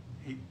spirit.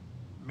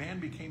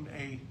 Man became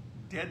a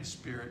dead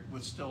spirit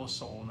with still a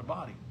soul and a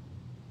body.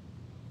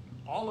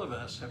 All of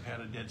us have had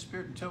a dead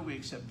spirit until we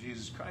accept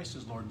Jesus Christ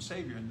as Lord and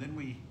Savior, and then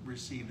we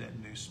receive that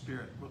new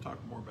spirit. We'll talk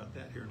more about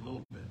that here in a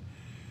little bit.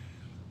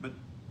 But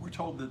we're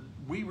told that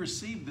we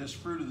receive this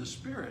fruit of the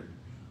Spirit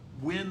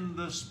when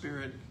the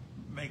Spirit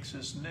makes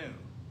us new.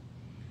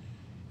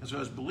 And so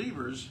as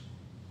believers,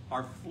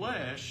 our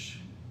flesh,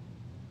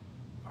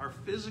 our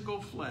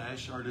physical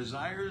flesh, our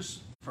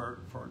desires for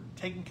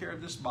taking care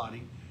of this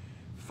body,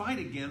 fight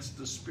against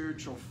the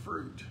spiritual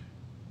fruit.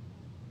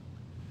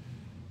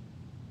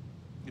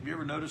 Have you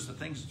ever noticed the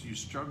things that you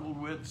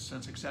struggled with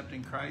since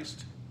accepting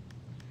Christ?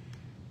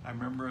 I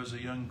remember as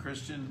a young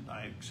Christian,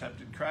 I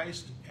accepted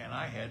Christ and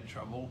I had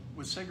trouble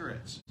with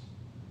cigarettes.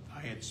 I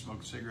had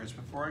smoked cigarettes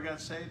before I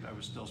got saved. I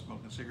was still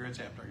smoking cigarettes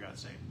after I got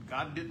saved.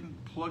 God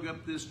didn't plug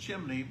up this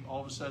chimney all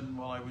of a sudden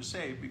while I was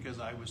saved because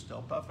I was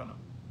still puffing them.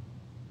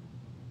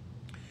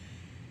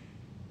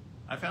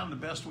 I found the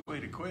best way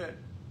to quit.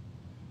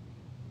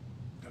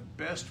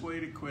 The best way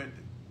to quit,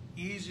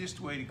 the easiest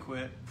way to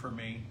quit for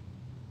me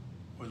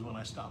was when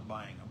I stopped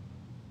buying them.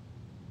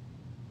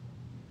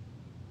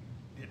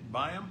 Didn't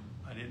buy them.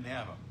 I didn't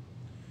have them.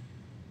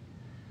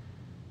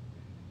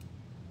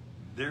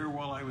 There,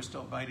 while I was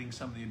still fighting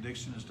some of the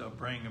addiction and still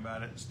praying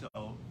about it and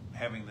still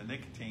having the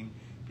nicotine,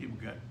 people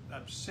got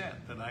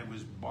upset that I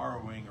was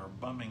borrowing or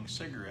bumming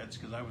cigarettes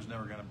because I was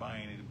never going to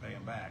buy any to pay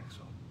them back.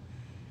 So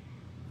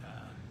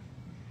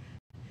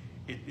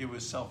it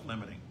was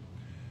self-limiting.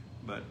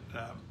 But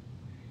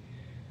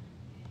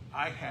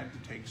I had to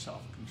take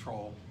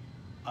self-control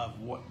of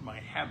what my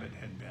habit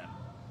had been.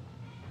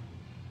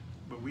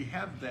 But we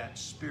have that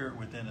spirit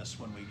within us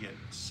when we get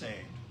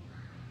saved.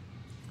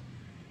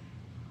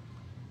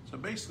 So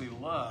basically,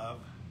 love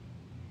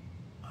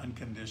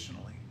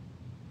unconditionally.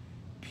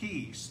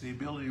 Peace, the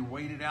ability to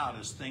wait it out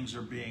as things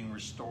are being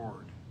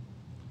restored.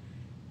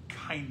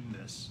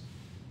 Kindness,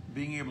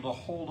 being able to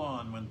hold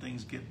on when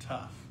things get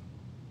tough.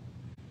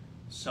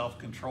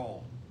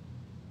 Self-control.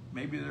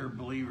 Maybe there are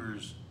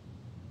believers,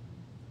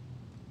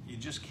 you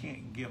just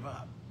can't give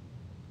up.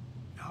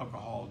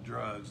 Alcohol,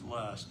 drugs,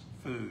 lust,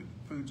 food.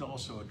 Food's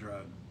also a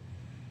drug.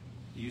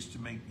 If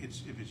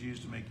it's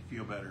used to make you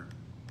feel better.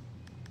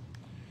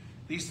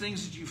 These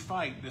things that you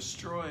fight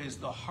destroys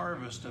the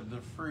harvest of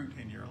the fruit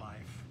in your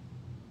life.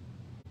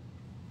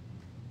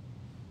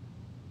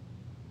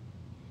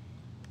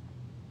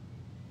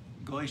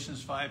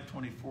 Galatians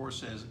 5:24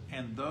 says,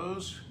 "And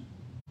those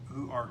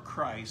who are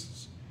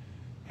Christ's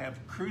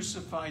have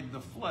crucified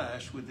the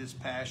flesh with its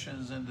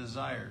passions and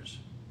desires."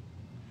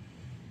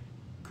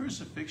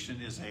 Crucifixion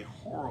is a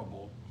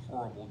horrible,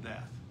 horrible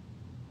death.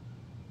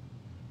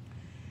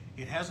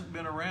 It hasn't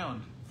been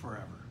around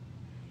forever.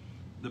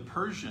 The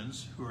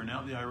Persians, who are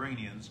now the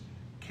Iranians,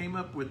 came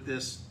up with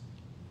this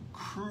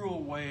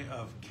cruel way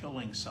of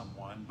killing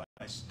someone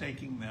by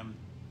staking them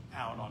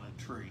out on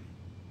a tree.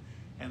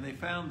 And they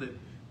found that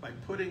by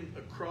putting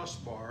a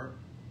crossbar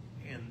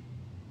and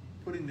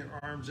putting their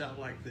arms out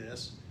like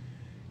this,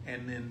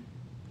 and then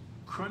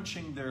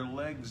crunching their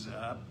legs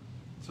up,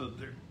 so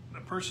the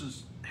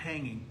person's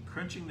hanging,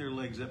 crunching their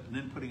legs up, and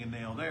then putting a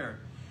nail there,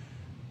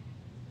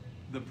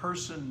 the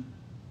person,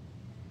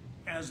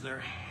 as they're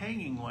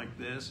hanging like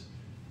this,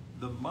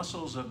 the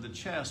muscles of the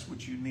chest,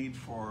 which you need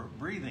for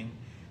breathing,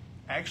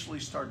 actually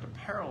start to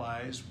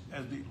paralyze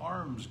as the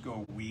arms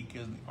go weak,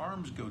 as the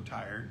arms go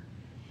tired,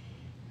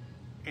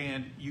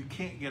 and you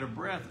can't get a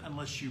breath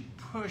unless you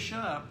push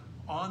up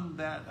on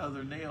that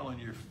other nail on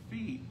your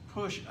feet,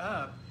 push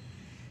up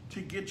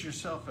to get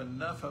yourself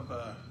enough of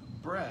a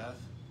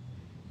breath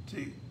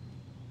to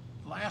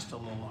last a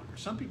little longer.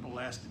 Some people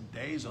lasted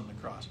days on the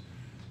cross.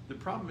 The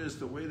problem is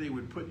the way they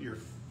would put your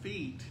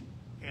feet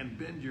and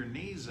bend your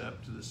knees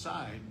up to the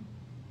side,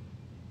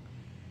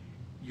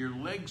 your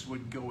legs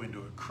would go into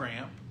a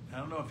cramp. I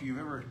don't know if you've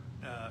ever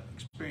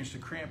experienced a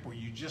cramp where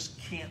you just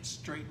can't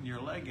straighten your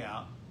leg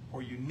out,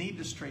 or you need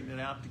to straighten it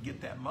out to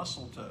get that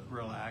muscle to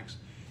relax.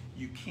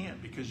 You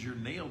can't because you're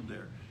nailed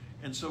there.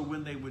 And so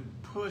when they would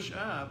push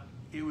up,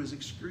 it was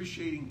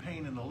excruciating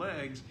pain in the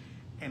legs,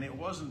 and it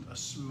wasn't a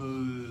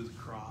smooth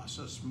cross,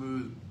 a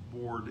smooth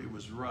board. It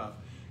was rough.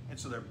 And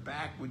so their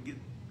back would get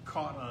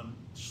caught on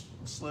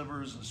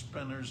slivers and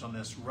spinners on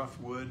this rough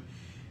wood,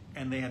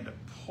 and they had to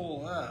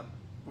pull up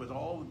with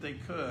all that they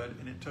could,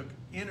 and it took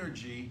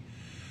energy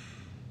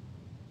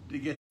to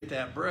get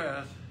that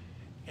breath.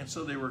 And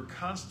so they were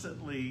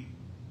constantly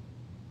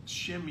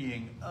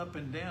shimmying up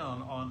and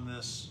down on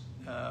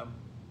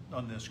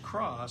this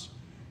cross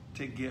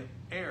to get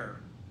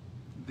air.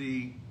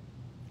 The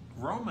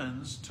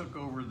Romans took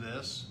over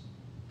this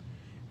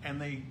and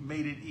they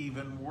made it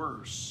even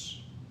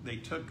worse. They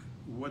took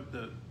what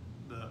the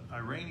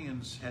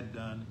Iranians had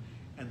done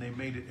and they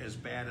made it as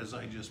bad as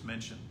I just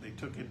mentioned. They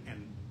took it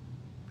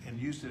and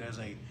used it as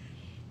a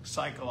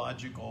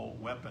psychological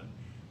weapon.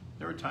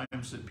 There were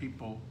times that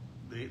people,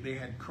 they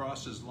had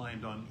crosses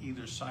lined on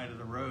either side of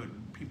the road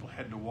and people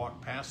had to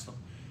walk past them.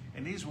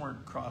 And these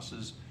weren't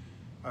crosses,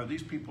 or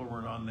these people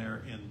weren't on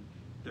there in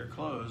their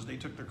clothes. They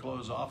took their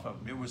clothes off of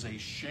them. It was a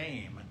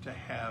shame to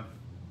have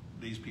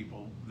these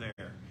people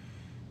there.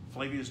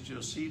 Flavius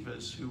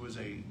Josephus, who was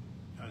a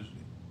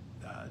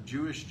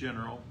Jewish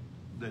general,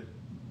 that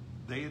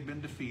they had been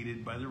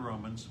defeated by the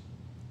Romans,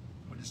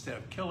 but instead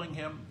of killing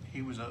him,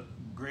 he was a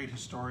great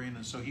historian,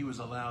 and so he was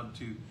allowed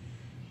to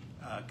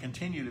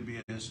continue to be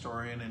a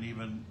historian and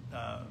even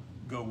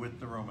go with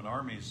the Roman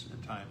armies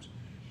at times.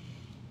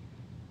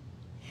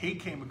 He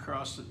came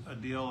across a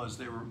deal as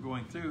they were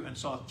going through and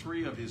saw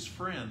 3 of his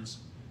friends,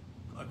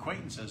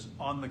 acquaintances,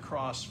 on the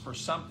cross for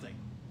something.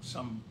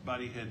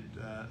 Somebody had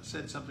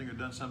said something or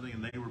done something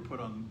and they were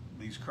put on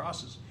these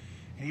crosses.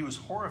 And he was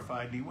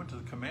horrified, and he went to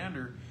the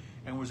commander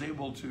and was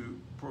able to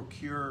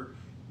procure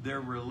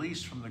their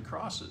release from the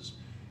crosses.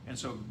 And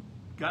so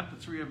got the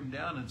 3 of them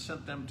down and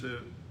sent them to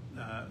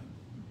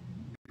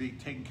be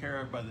taken care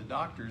of by the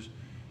doctors.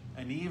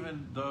 And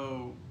even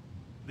though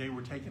they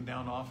were taken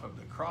down off of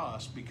the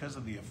cross, because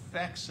of the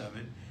effects of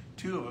it,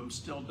 2 of them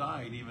still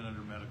died even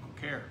under medical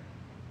care.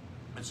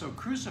 And so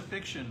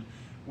crucifixion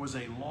was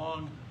a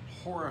long,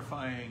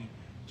 horrifying,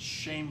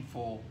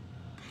 shameful,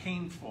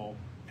 painful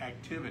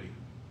activity.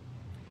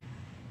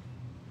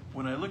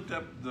 When I looked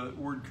up the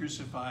word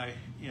crucify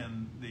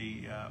in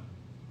the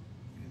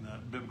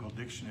biblical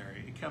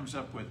dictionary, it comes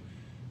up with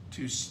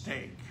to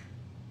stake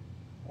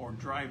or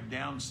drive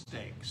down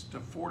stakes, to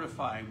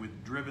fortify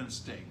with driven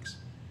stakes,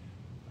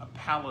 a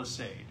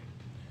palisade.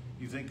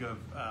 You think of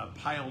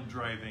pile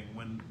driving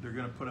when they're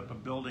going to put up a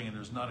building and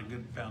there's not a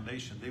good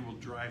foundation. They will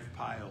drive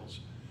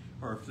piles.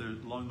 Or if they're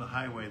along the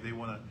highway, they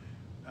want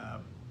to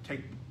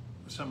take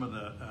some of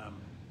the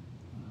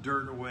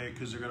dirt away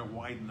because they're going to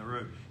widen the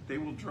road. They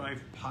will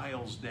drive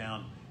piles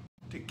down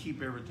to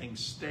keep everything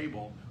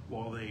stable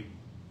while they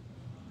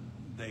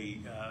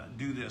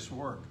do this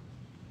work.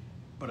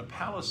 But a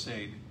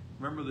palisade,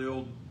 remember the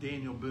old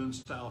Daniel Boone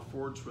style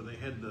forts where they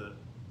had the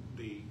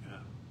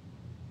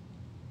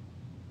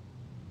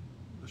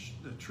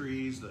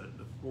trees, the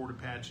Fort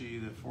Apache,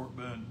 the Fort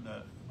Boone,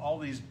 all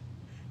these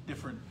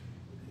different,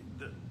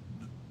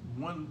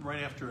 one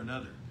right after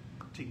another,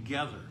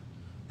 together.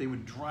 They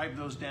would drive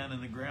those down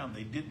in the ground.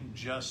 They didn't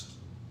just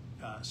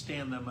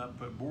stand them up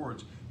at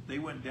boards. They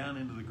went down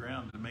into the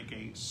ground to make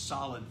a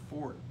solid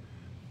fort.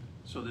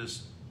 So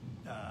this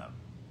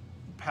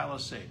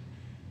palisade.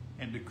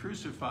 And to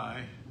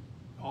crucify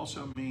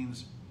also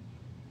means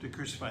to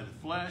crucify the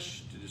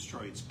flesh, to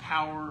destroy its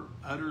power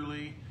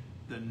utterly,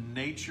 the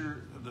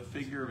nature of the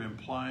figure of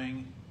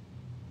implying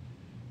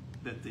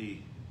that the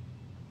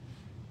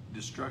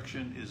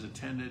destruction is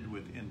attended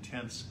with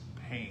intense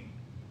pain.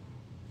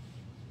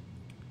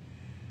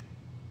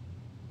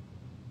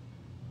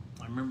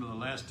 I remember the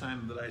last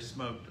time that I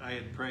smoked, I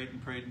had prayed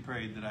and prayed and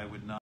prayed that I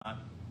would not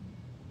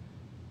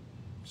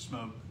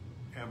smoke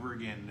ever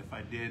again. And if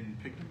I did and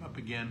picked them up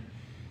again,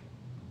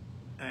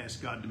 I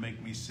asked God to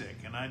make me sick.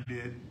 And I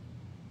did.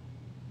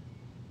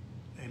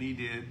 And He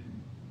did.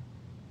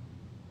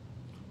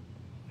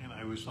 And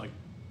I was like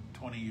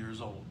 20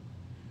 years old.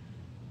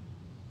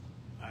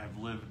 I have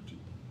lived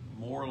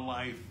more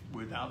life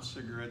without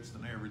cigarettes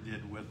than I ever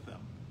did with them.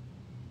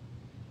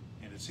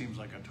 And it seems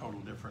like a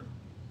total different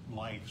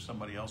life,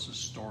 somebody else's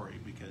story,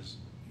 because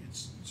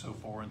it's so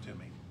foreign to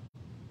me.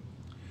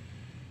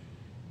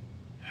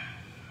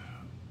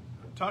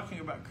 Talking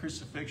about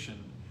crucifixion,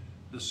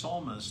 the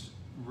psalmist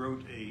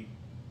wrote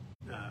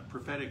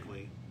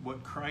prophetically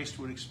what Christ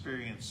would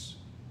experience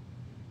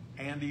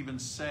and even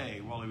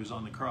say while He was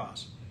on the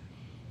cross.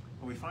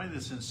 And we find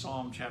this in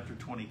Psalm chapter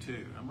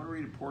 22. I'm going to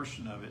read a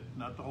portion of it,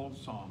 not the whole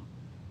psalm,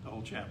 the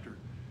whole chapter.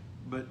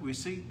 But we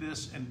see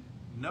this, and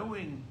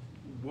knowing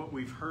what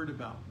we've heard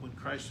about when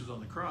Christ was on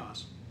the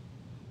cross,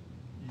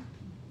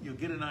 you'll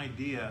get an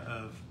idea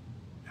of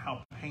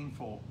how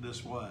painful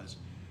this was.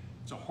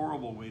 It's a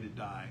horrible way to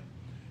die.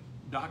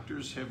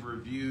 Doctors have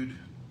reviewed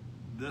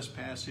this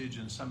passage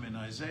and some in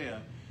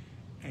Isaiah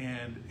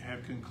and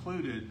have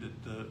concluded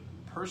that the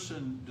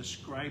person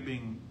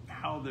describing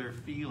how they're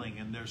feeling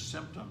and their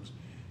symptoms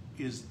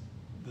is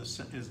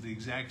the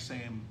exact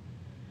same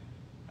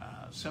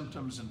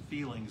symptoms and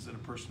feelings that a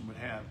person would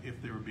have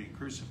if they were being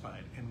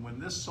crucified. And when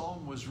this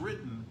psalm was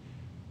written,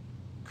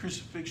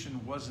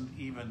 crucifixion wasn't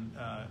even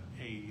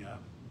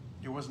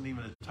it wasn't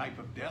even a type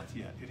of death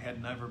yet. It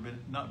had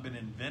not been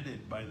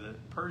invented by the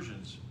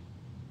Persians.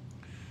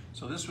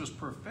 So this was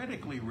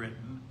prophetically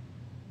written,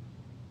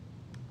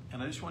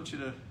 and I just want you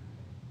to,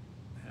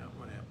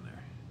 what happened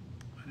there?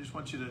 I just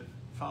want you to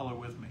follow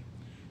with me.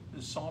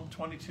 This is Psalm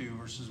 22,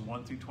 verses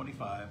 1 through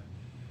 25.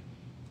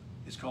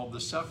 It's called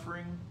The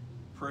Suffering,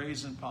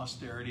 Praise, and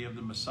Posterity of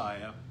the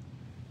Messiah.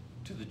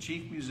 to the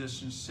chief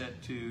musicians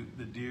set to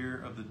the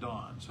Deer of the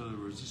Dawn. So there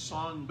was a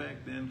song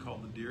back then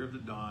called the Deer of the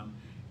Dawn.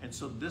 And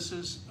so this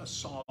is a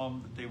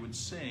psalm that they would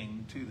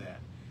sing to that.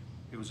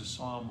 It was a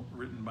psalm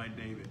written by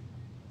David.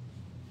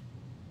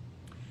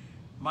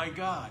 My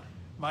God,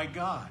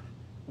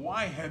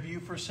 why have you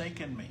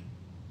forsaken me?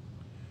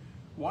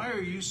 Why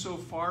are you so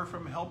far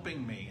from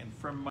helping me and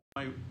from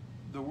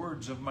the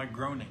words of my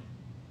groaning?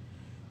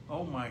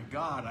 Oh my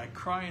God, I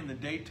cry in the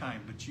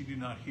daytime, but you do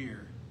not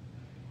hear.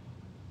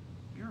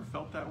 You ever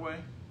felt that way?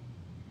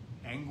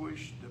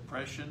 Anguish,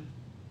 depression.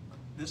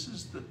 This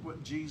is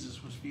what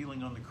Jesus was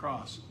feeling on the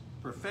cross,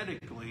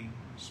 prophetically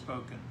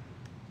spoken.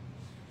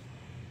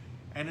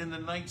 And in the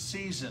night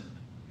season,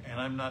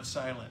 and I'm not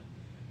silent,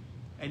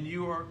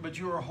 but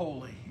you are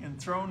holy,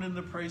 enthroned in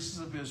the praises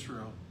of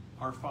Israel.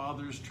 Our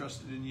fathers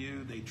trusted in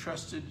you. They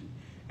trusted,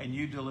 and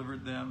you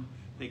delivered them.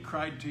 They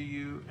cried to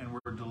you and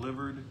were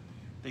delivered.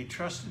 They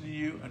trusted in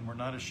you and were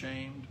not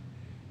ashamed.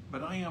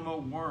 But I am a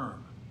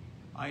worm.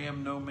 I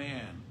am no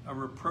man, a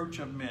reproach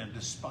of men,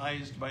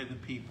 despised by the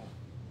people.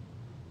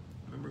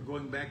 Remember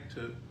going back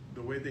to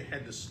the way they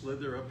had to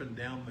slither up and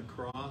down the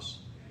cross?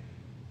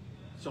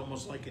 It's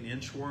almost like an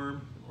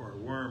inchworm or a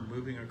worm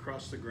moving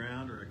across the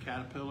ground, or a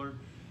caterpillar.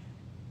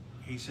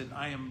 He said,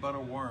 I am but a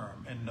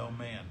worm and no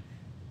man.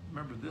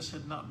 Remember, this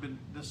had not been,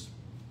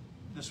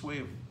 this way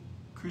of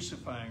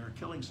crucifying or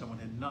killing someone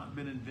had not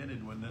been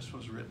invented when this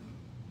was written.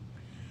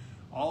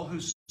 All who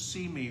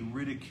see me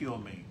ridicule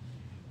me.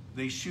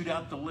 They shoot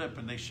out the lip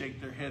and they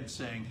shake their head,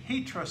 saying,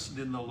 he trusted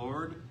in the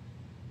Lord.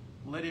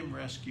 Let him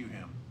rescue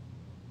him.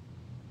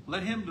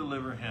 Let him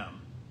deliver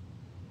him,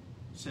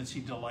 since he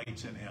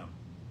delights in him.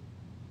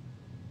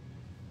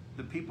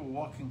 The people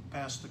walking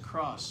past the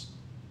cross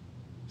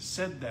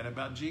said that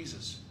about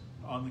Jesus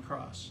on the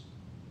cross,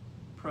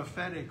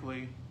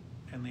 prophetically,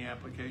 and the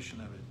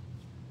application of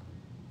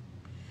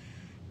it.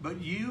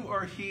 But you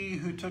are he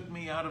who took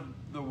me out of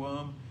the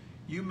womb.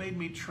 You made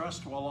me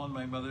trust while on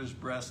my mother's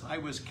breast. I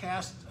was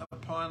cast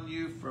upon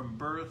you from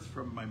birth,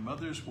 from my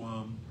mother's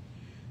womb.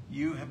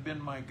 You have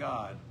been my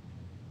God.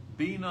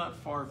 Be not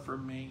far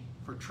from me,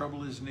 for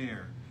trouble is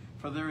near,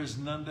 for there is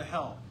none to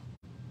help.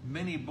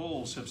 Many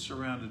bulls have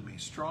surrounded me.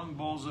 Strong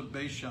bulls of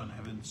Bashan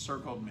have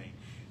encircled me.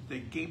 They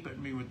gape at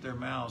me with their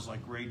mouths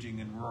like raging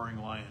and roaring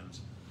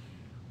lions.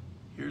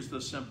 Here's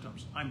the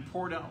symptoms. I'm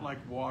poured out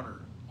like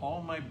water.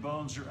 All my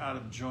bones are out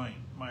of joint.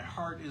 My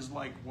heart is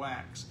like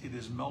wax. It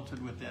is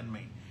melted within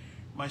me.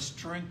 My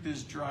strength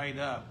is dried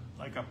up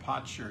like a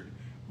potsherd.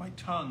 My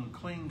tongue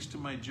clings to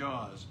my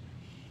jaws.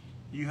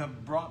 You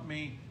have brought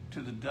me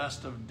to the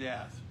dust of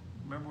death.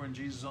 Remember when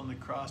Jesus on the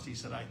cross, he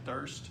said, I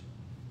thirst?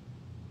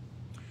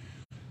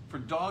 For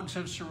dogs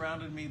have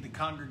surrounded me. The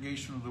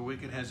congregation of the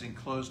wicked has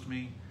enclosed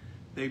me.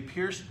 They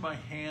pierced my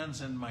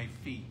hands and my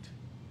feet.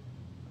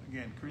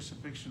 Again,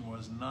 crucifixion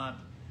was not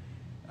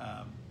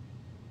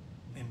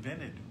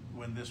invented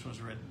when this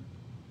was written.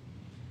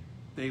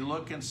 They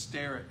look and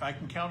stare at, I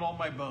can count all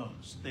my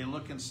bones. They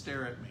look and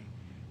stare at me.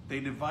 They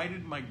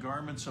divided my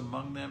garments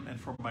among them, and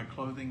for my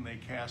clothing they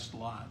cast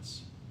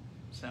lots.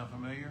 Sound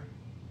familiar?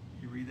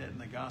 You read that in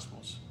the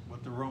Gospels.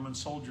 What the Roman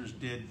soldiers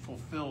did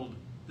fulfilled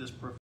this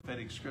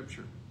prophetic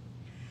scripture.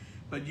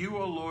 But you,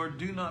 O Lord,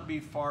 do not be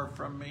far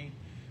from me.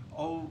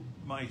 O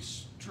my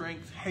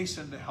strength,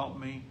 hasten to help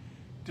me.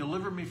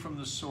 Deliver me from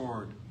the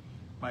sword,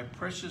 my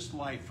precious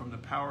life from the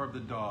power of the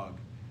dog.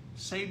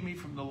 Save me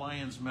from the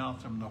lion's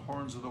mouth, from the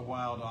horns of the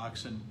wild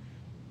oxen.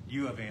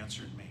 You have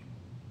answered me.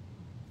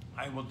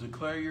 I will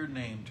declare your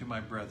name to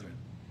my brethren.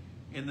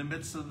 In the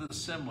midst of the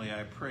assembly,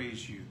 I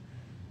praise you.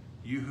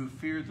 You who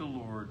fear the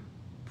Lord,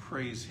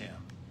 praise him.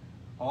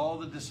 All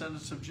the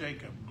descendants of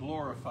Jacob,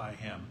 glorify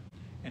him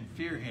and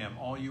fear him,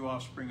 all you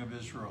offspring of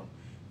Israel.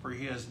 For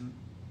he has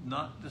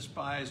not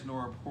despised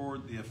nor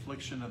abhorred the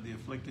affliction of the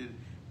afflicted,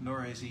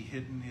 nor has he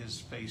hidden his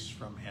face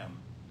from him.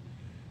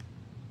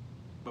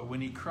 But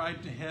when he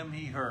cried to him,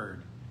 he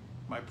heard.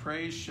 My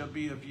praise shall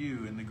be of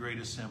you in the great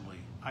assembly.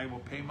 I will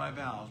pay my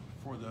vows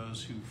before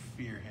those who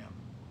fear him.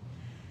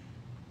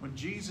 When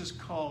Jesus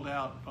called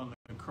out on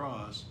the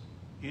cross,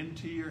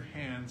 into your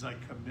hands I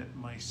commit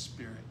my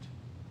spirit.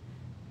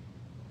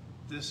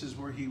 This is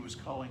where he was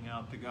calling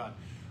out to God.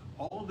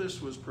 All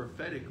this was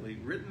prophetically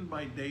written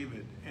by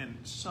David and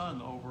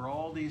sung over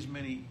all these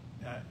many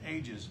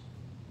ages,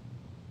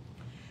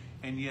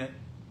 and yet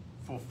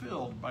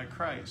fulfilled by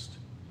Christ.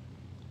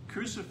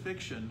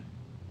 Crucifixion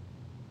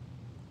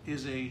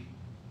is a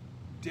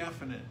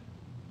definite,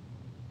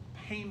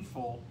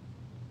 painful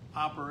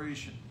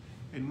operation.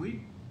 And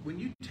when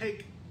you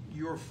take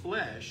your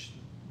flesh,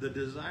 the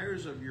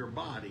desires of your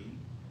body,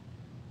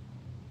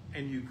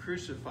 and you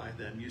crucify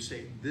them, you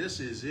say, this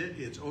is it,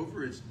 it's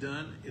over, it's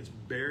done, it's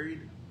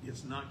buried,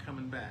 it's not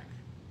coming back.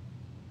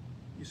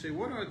 You say,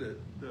 what are the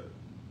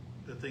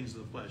things of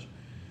the flesh?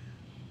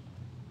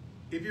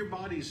 If your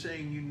body's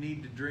saying you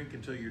need to drink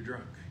until you're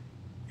drunk,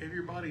 if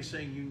your body's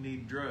saying you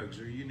need drugs,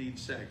 or you need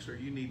sex, or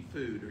you need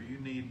food, or you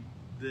need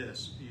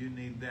this, you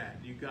need that,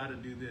 you got to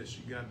do this,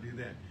 you got to do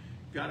that,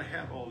 you got to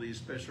have all these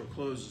special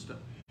clothes and stuff,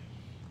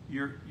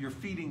 you're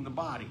feeding the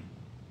body.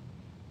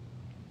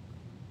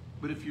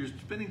 But if you're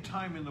spending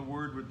time in the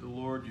Word with the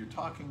Lord, you're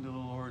talking to the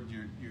Lord,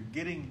 you're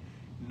getting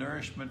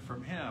nourishment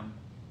from Him,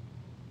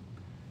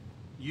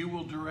 you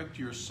will direct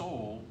your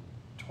soul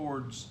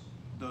towards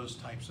those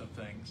types of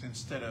things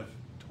instead of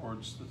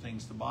towards the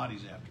things the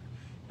body's after.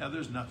 Now,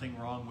 there's nothing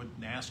wrong with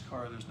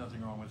NASCAR, there's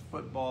nothing wrong with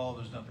football,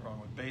 there's nothing wrong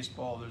with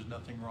baseball, there's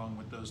nothing wrong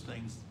with those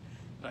things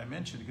that I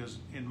mentioned, because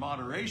in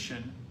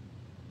moderation,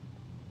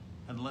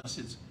 unless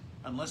it's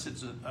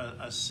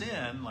a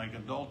sin like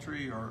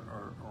adultery or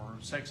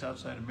sex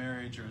outside of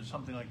marriage or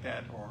something like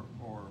that,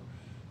 or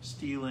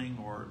stealing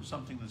or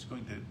something that's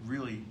going to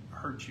really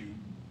hurt you,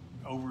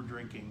 over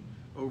drinking,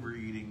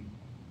 overeating,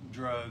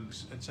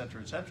 drugs,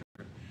 etc., etc.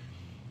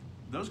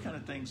 Those kind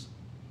of things,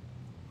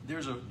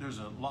 there's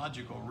a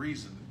logical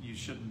reason that you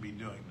shouldn't be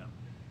doing them.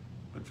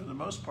 But for the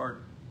most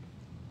part,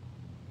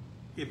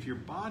 if your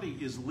body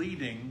is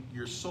leading,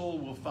 your soul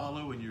will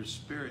follow and your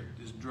spirit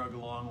is drug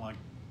along like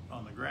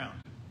on the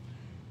ground.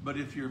 But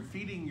if you're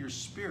feeding your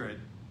spirit,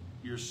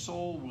 your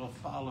soul will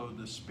follow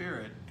the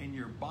spirit and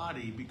your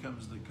body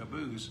becomes the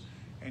caboose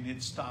and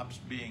it stops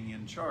being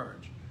in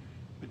charge.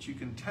 But you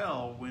can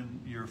tell when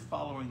you're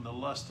following the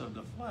lust of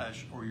the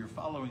flesh, or you're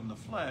following the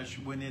flesh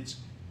when it's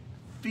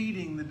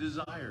feeding the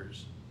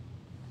desires.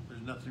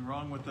 There's nothing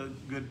wrong with a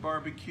good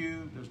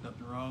barbecue. There's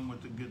nothing wrong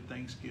with a good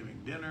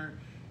Thanksgiving dinner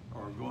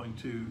or going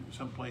to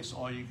someplace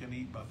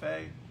all-you-can-eat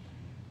buffet.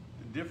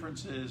 The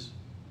difference is,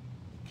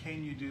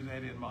 can you do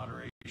that in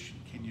moderation?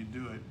 Can you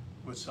do it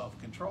with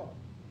self-control?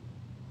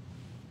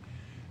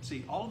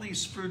 See, all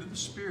these fruit of the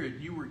Spirit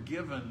you were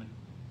given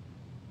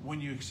when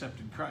you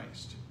accepted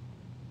Christ.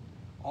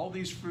 All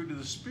these fruit of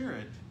the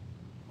Spirit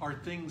are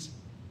things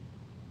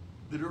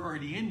that are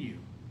already in you.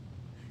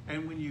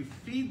 And when you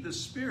feed the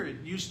Spirit,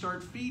 you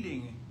start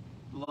feeding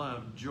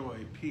love,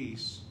 joy,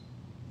 peace,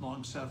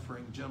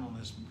 long-suffering,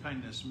 gentleness,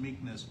 kindness,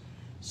 meekness,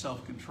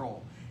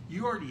 self-control.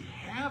 You already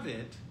have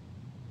it.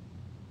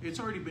 It's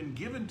already been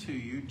given to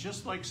you,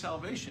 just like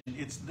salvation.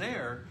 It's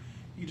there.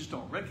 You just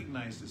don't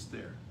recognize it's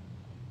there.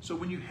 So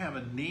when you have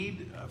a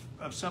need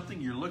of something,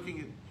 you're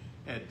looking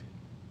at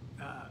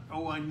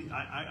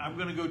I'm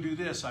going to go do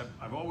this.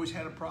 I've always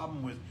had a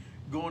problem with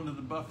going to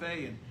the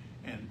buffet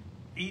and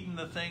eating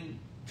the thing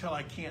till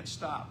I can't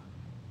stop.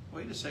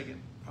 Wait a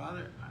second,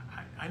 Father,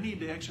 I need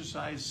to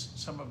exercise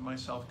some of my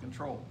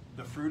self-control,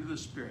 the fruit of the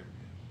Spirit.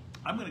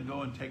 I'm going to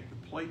go and take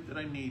the plate that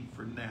I need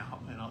for now,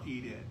 and I'll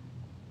eat it.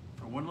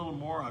 For one little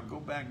more, I'll go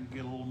back and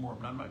get a little more,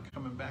 but I'm not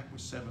coming back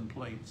with 7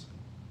 plates.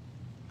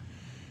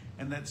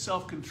 And that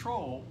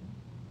self-control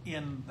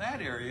in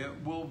that area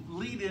will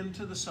lead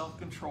into the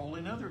self-control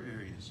in other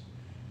areas.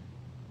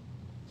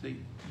 See,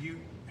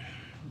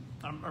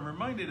 I'm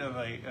reminded of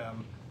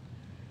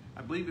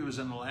I believe it was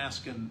an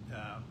Alaskan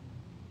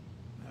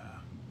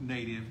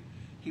native.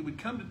 He would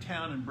come to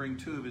town and bring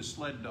 2 of his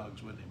sled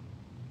dogs with him.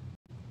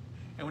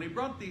 And when he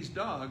brought these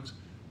dogs,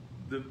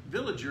 the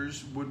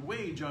villagers would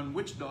wage on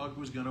which dog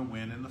was going to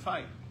win in the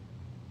fight.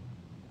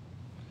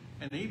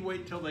 And he'd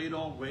wait till they'd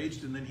all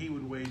waged, and then he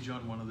would wage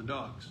on one of the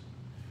dogs.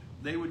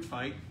 They would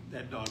fight,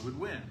 that dog would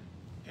win.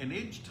 And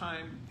each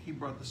time he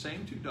brought the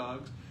same 2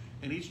 dogs,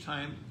 and each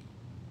time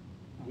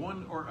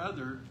one or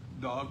other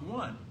dog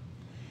won.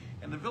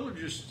 And the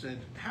villagers said,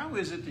 how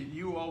is it that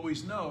you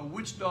always know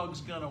which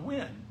dog's gonna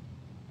win?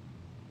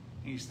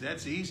 And he said,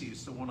 that's easy,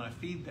 it's the one I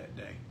feed that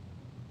day.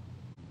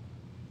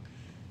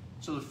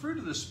 So the fruit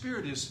of the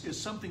Spirit is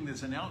something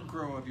that's an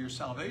outgrow of your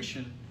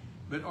salvation,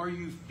 but are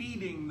you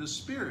feeding the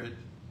Spirit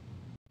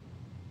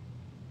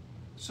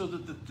so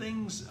that the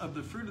things of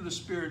the fruit of the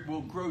Spirit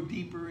will grow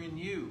deeper in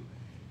you?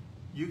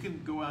 You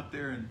can go out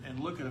there and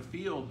look at a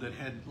field that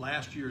had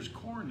last year's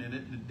corn in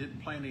it and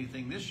didn't plant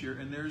anything this year,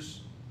 and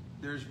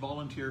there's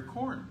volunteer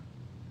corn.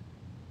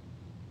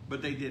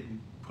 But they didn't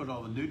put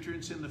all the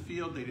nutrients in the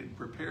field, they didn't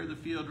prepare the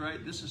field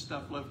right. This is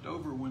stuff left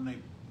over when they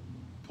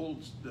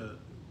pulled the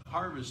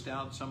harvest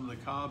out. Some of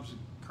the cobs and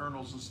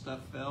kernels and stuff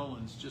fell,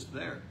 and it's just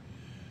there.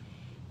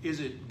 Is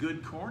it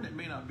good corn? It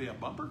may not be a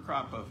bumper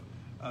crop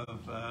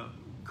of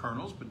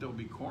kernels, but there'll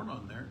be corn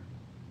on there.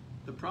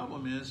 The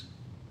problem is,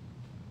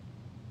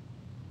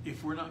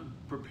 if we're not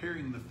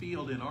preparing the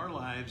field in our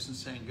lives and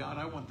saying, God,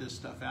 I want this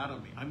stuff out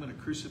of me. I'm going to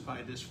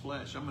crucify this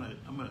flesh. I'm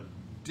going to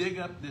dig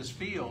up this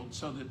field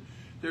so that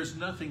there's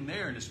nothing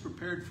there, and it's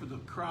prepared for the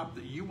crop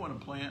that you want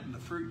to plant and the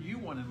fruit you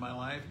want in my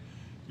life.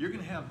 You're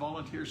going to have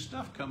volunteer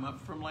stuff come up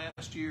from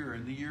last year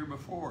and the year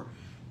before.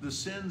 The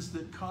sins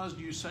that caused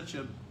you such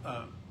a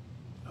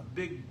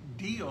big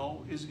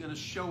deal is going to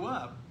show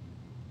up,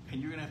 and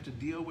you're going to have to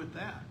deal with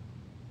that.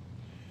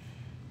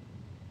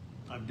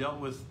 I've dealt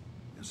with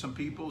some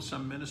people,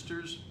 some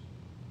ministers,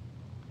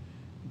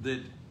 that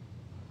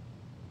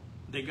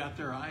they got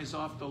their eyes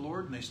off the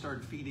Lord and they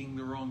started feeding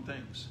the wrong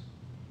things.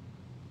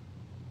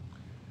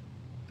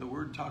 The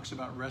Word talks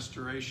about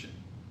restoration,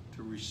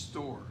 to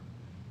restore.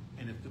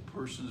 And if the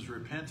person is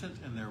repentant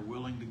and they're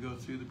willing to go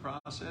through the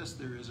process,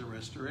 there is a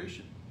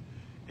restoration.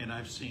 And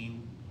I've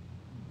seen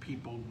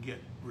people get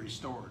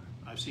restored.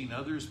 I've seen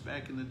others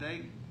back in the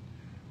day,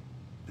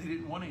 they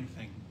didn't want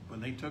anything. When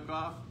they took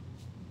off,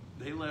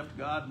 they left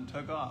God and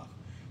took off.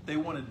 they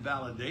wanted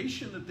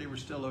validation that they were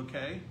still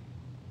okay,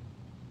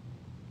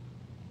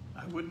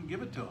 I wouldn't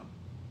give it to them.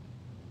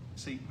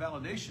 See,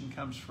 validation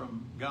comes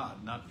from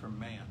God, not from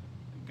man.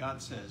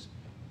 God says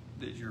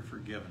that you're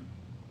forgiven.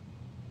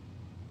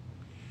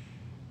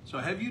 So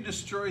have you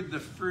destroyed the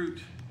fruit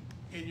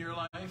in your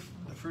life,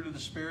 the fruit of the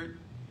Spirit?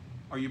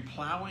 Are you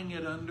plowing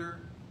it under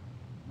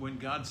when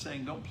God's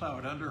saying, don't plow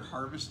it under,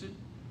 harvest it?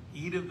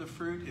 Eat of the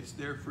fruit, it's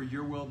there for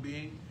your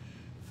well-being.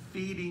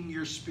 Feeding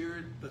your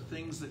spirit the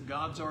things that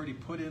God's already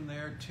put in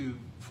there to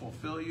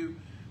fulfill you.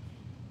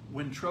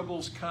 When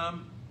troubles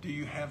come, do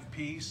you have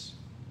peace?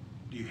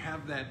 Do you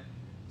have that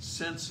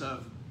sense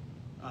of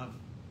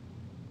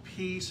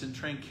peace and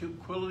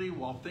tranquility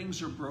while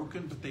things are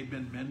broken, but they've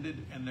been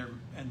mended and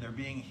they're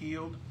being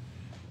healed,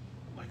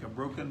 like a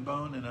broken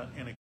bone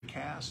in a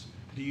cast?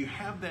 Do you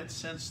have that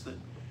sense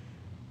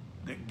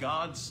that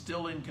God's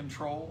still in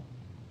control?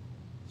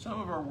 Some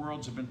of our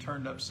worlds have been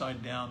turned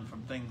upside down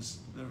from things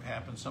that have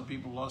happened. Some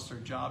people lost their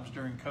jobs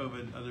during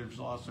COVID. Others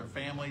lost their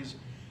families.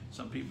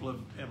 Some people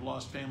have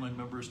lost family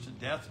members to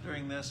death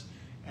during this,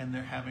 and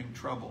they're having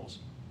troubles.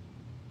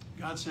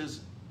 God says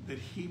that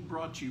He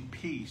brought you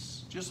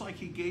peace. Just like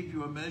He gave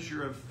you a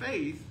measure of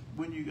faith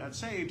when you got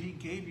saved, He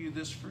gave you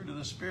this fruit of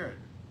the Spirit.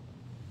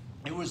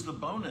 It was the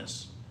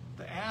bonus,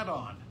 the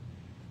add-on,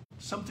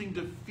 something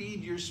to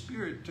feed your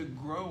spirit, to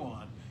grow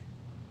on.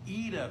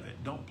 Eat of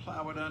it. Don't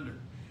plow it under.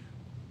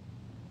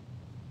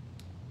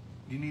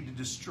 You need to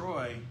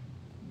destroy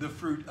the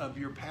fruit of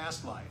your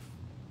past life.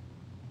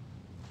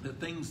 The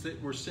things that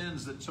were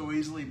sins that so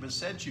easily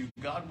beset you,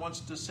 God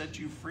wants to set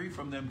you free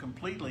from them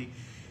completely.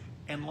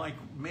 And like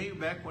me,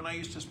 back when I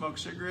used to smoke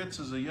cigarettes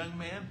as a young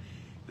man,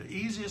 the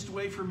easiest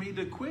way for me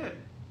to quit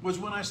was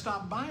when I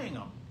stopped buying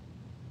them.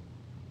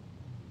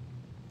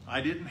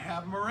 I didn't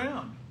have them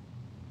around.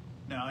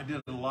 Now, I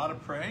did a lot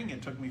of praying.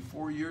 It took me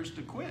 4 years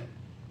to quit.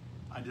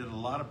 I did a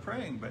lot of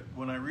praying, but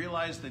when I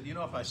realized that,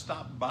 if I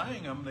stopped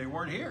buying them, they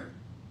weren't here.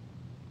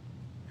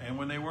 And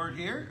when they weren't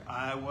here,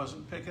 I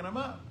wasn't picking them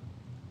up.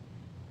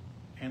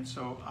 And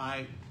so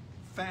I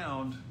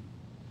found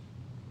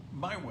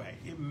my way.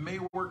 It may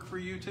work for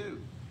you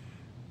too.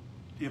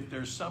 If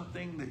there's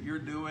something that you're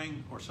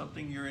doing or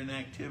something you're in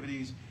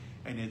activities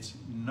and it's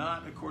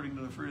not according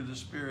to the fruit of the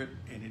Spirit,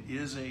 and it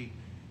is a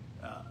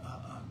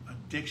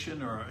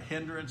addiction or a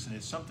hindrance, and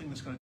it's something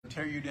that's going to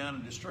tear you down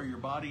and destroy your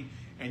body,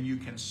 and you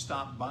can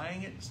stop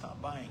buying it,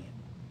 stop buying it.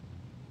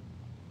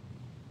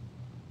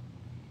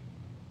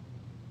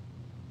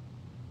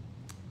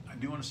 I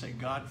do want to say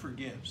God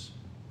forgives.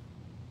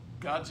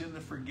 God's in the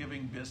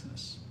forgiving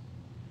business.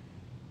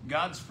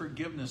 God's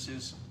forgiveness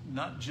is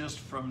not just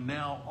from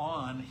now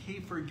on. He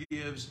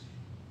forgives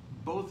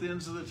both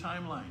ends of the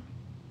timeline.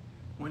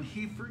 When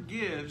He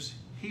forgives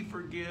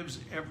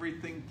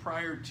everything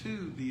prior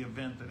to the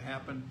event that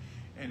happened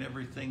and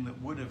everything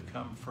that would have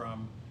come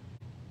from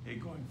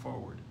it going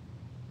forward.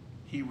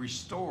 He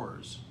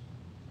restores.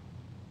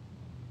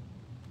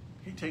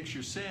 He takes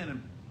your sin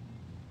and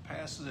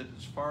passes it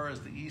as far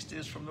as the east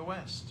is from the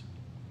west.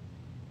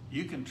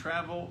 You can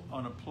travel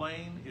on a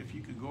plane, if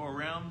you could go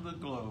around the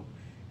globe,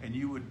 and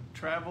you would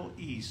travel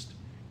east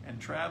and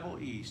travel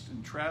east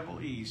and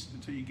travel east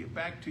until you get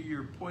back to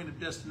your point of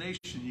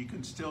destination. You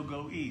can still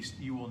go east.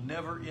 You will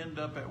never end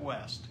up at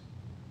west.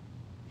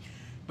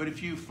 But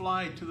if you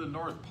fly to the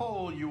North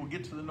Pole, you will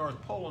get to the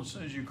North Pole, and as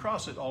soon as you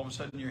cross it, all of a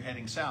sudden you're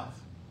heading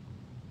south.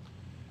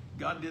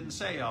 God didn't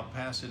say, I'll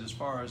pass it as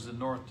far as the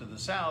north to the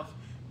south,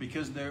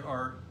 because there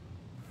are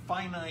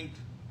finite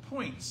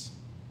points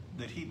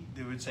that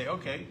they would say,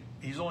 okay,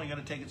 He's only going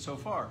to take it so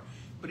far.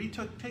 But He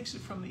takes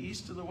it from the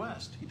east to the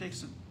west. He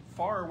takes it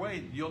far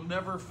away. You'll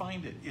never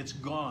find it. It's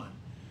gone.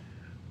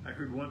 I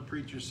heard one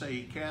preacher say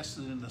he casts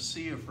it in the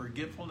sea of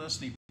forgetfulness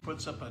and he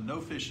puts up a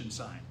no fishing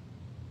sign.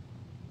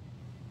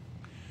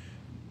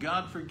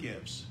 God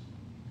forgives.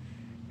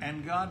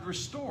 And God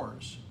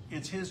restores.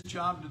 It's His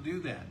job to do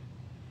that.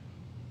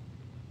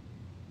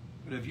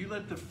 But if you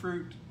let the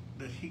fruit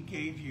that He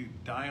gave you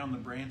die on the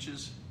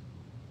branches,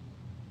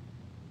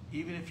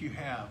 even if you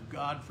have,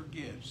 God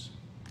forgives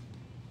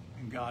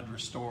and God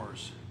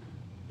restores.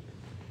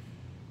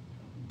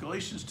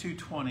 Galatians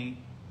 2:20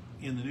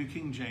 in the New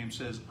King James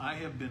says, I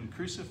have been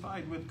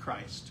crucified with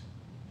Christ.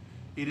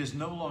 It is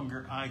no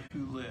longer I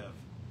who live,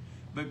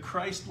 but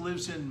Christ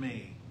lives in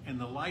me. And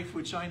the life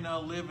which I now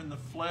live in the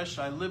flesh,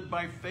 I live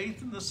by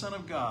faith in the Son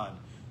of God,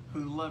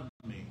 who loved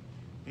me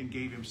and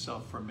gave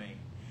Himself for me.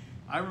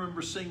 I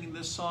remember singing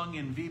this song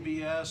in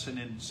VBS and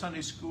in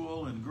Sunday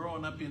school and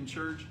growing up in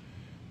church.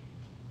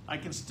 I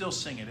can still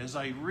sing it. As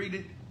I read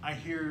it, I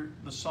hear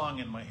the song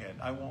in my head.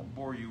 I won't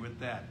bore you with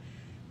that.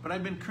 But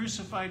I've been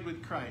crucified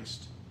with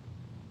Christ.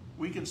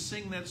 We can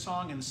sing that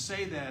song and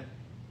say that,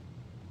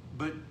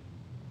 but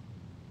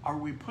are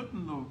we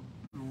putting the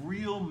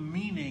real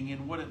meaning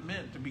in what it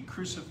meant to be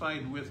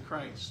crucified with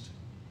Christ?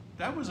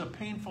 That was a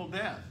painful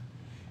death.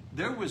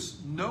 There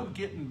was no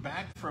getting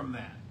back from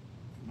that.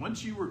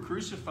 Once you were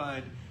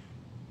crucified,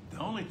 the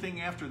only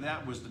thing after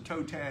that was the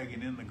toe tag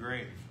and in the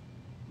grave.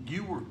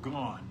 You were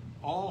gone.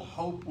 All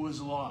hope was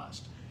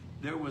lost.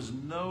 There was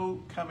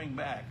no coming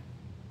back.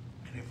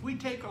 And if we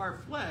take our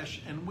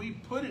flesh and we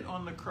put it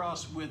on the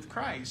cross with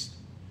Christ,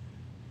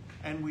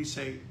 and we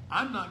say,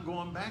 I'm not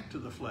going back to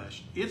the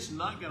flesh. It's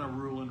not going to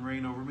rule and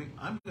reign over me.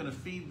 I'm going to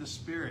feed the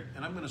Spirit,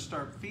 and I'm going to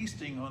start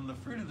feasting on the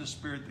fruit of the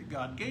Spirit that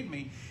God gave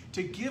me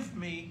to give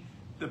me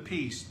the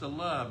peace, the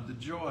love, the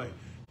joy,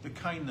 the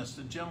kindness,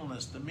 the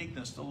gentleness, the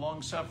meekness, the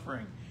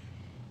long-suffering,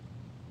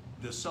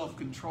 the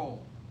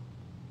self-control,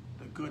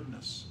 the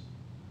goodness.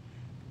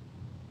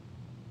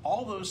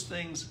 All those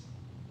things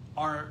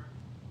are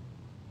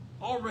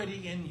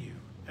already in you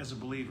as a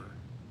believer.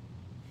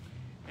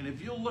 And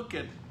if you'll look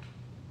at,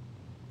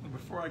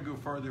 before I go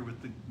farther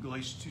with the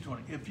Galatians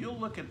 2:20, if you'll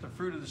look at the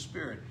fruit of the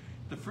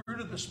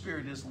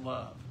Spirit is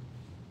love.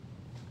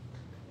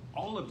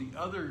 All of the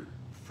other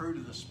fruit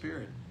of the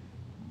Spirit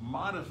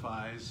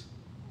modifies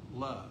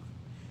love.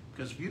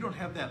 Because if you don't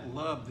have that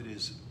love that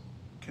is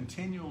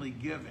continually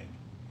giving,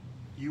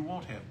 you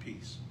won't have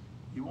peace.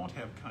 You won't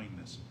have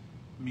kindness,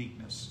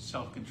 meekness,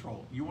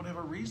 self-control. You won't have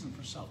a reason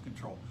for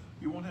self-control.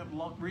 You won't have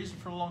reason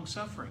for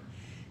long-suffering.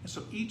 And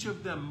so each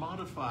of them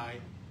modify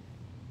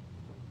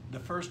the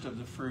first of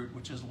the fruit,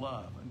 which is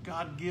love. And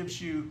God gives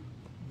you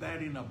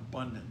that in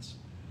abundance.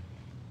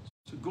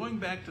 So going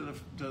back to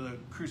the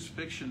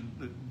crucifixion,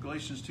 the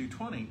Galatians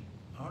 2:20,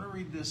 I want to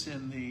read this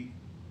in the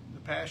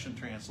Passion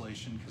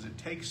Translation, because it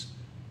takes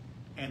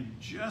and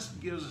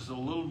just gives us a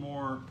little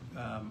more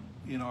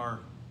in our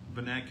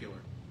vernacular.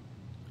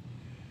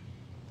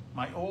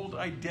 My old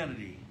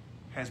identity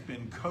has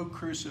been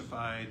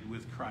co-crucified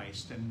with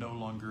Christ and no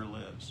longer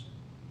lives.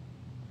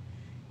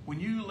 When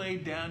you lay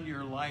down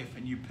your life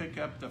and you pick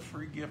up the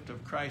free gift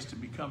of Christ to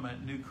become a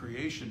new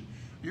creation,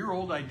 your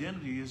old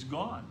identity is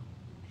gone.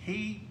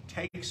 He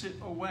takes it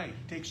away.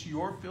 He takes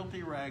your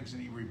filthy rags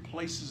and he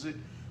replaces it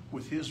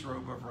with his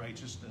robe of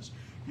righteousness.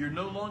 You're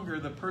no longer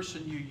the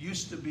person you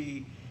used to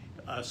be,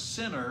 a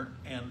sinner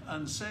and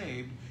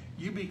unsaved.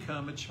 You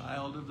become a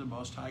child of the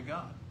Most High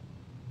God.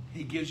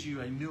 He gives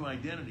you a new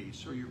identity.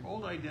 So your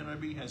old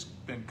identity has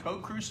been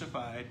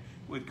co-crucified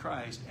with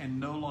Christ and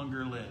no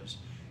longer lives.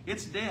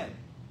 It's dead.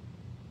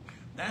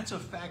 That's a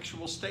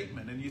factual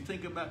statement. And you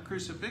think about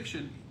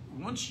crucifixion,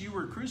 once you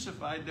were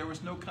crucified, there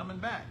was no coming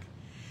back.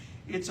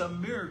 It's a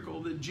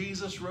miracle that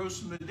Jesus rose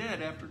from the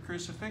dead after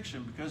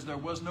crucifixion, because there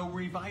was no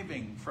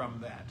reviving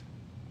from that.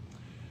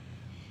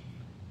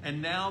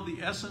 And now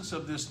the essence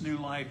of this new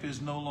life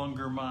is no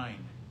longer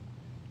mine.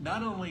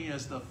 Not only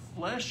has the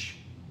flesh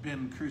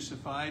been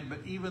crucified, but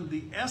even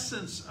the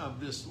essence of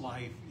this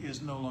life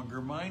is no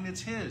longer mine,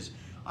 it's his.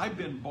 I've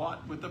been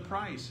bought with a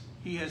price.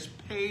 He has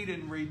paid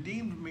and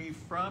redeemed me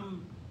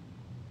from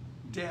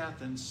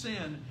death and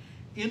sin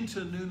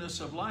into newness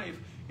of life.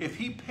 If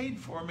he paid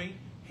for me,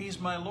 he's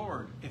my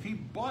Lord. If he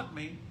bought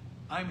me,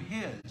 I'm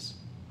his.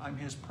 I'm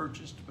his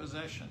purchased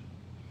possession.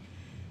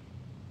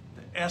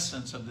 The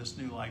essence of this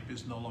new life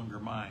is no longer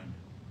mine.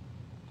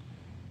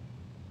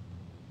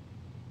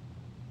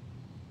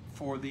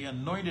 For the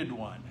anointed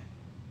one,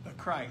 the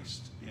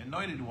Christ, the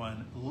anointed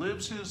one,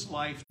 lives his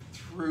life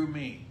through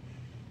me.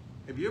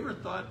 Have you ever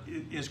thought,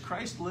 is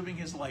Christ living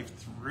his life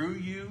through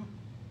you?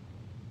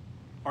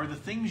 Are the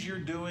things you're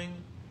doing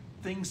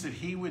things that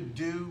he would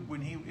do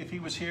if he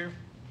was here?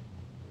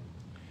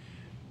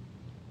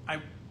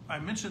 I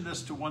mentioned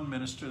this to one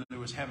minister that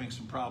was having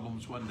some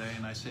problems one day,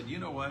 and I said, you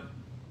know what?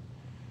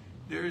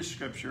 There is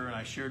scripture, and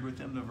I shared with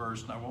him the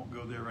verse, and I won't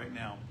go there right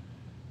now.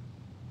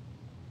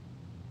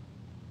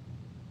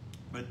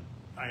 But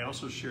I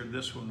also shared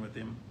this one with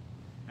him.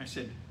 I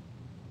said,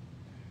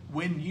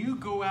 when you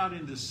go out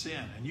into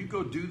sin and you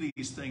go do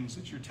these things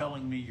that you're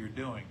telling me you're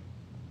doing,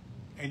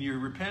 and you're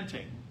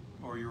repenting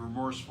or you're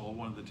remorseful,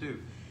 one of the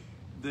two,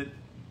 that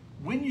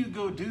when you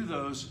go do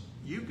those,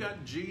 you've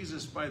got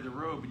Jesus by the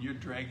robe and you're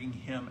dragging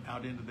him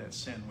out into that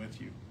sin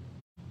with you.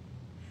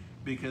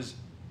 Because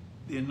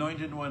the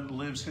anointed one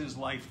lives his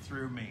life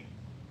through me.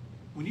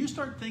 When you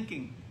start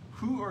thinking,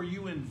 who are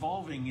you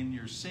involving in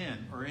your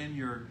sin or in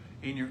your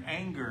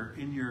anger,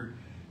 in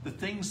the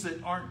things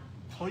that aren't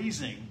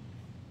pleasing?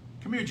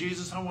 Come here,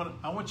 Jesus, I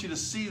want you to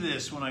see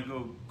this when I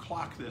go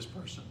clock this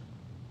person.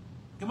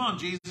 Come on,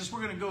 Jesus,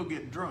 we're going to go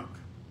get drunk.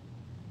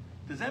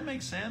 Does that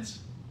make sense?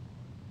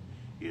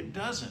 It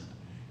doesn't.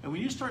 And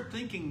when you start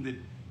thinking that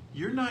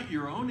you're not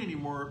your own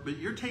anymore, but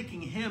you're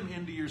taking him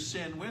into your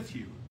sin with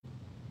you,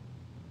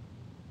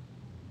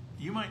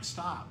 you might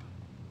stop.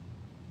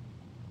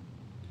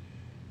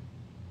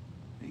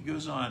 He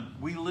goes on,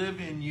 we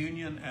live in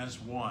union as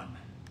one.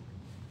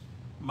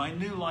 My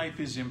new life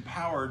is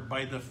empowered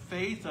by the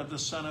faith of the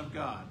Son of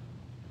God,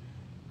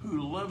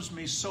 who loves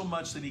me so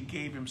much that he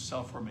gave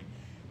himself for me.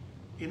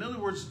 In other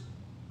words,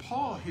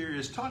 Paul here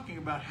is talking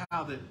about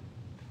how that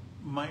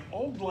my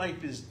old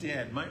life is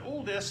dead. My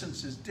old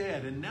essence is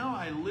dead. And now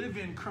I live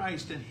in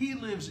Christ, and he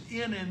lives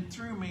in and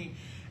through me.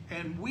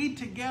 And we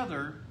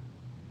together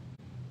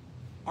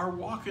are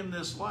walking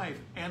this life.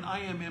 And I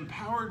am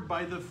empowered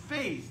by the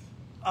faith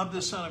of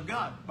the Son of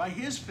God, by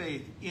his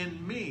faith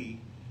in me,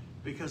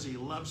 because he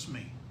loves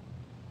me.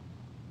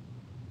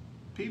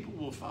 People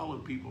will follow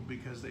people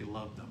because they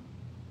love them.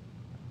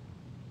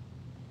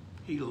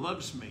 He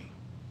loves me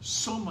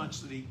so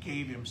much that he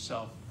gave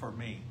himself for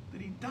me,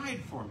 that he died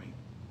for me,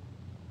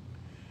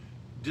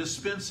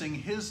 dispensing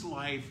his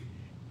life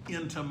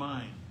into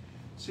mine.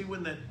 See,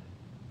 when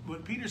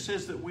Peter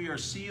says that we are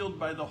sealed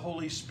by the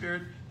Holy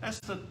Spirit, that's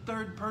the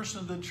third person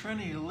of the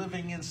Trinity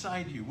living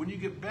inside you. When you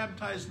get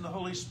baptized in the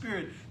Holy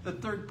Spirit, the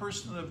third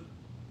person of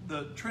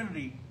the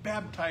Trinity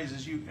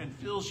baptizes you and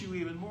fills you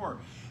even more.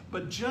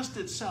 But just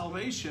at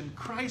salvation,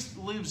 Christ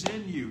lives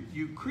in you.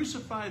 You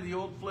crucify the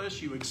old flesh,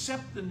 you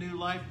accept the new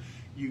life,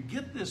 you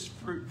get this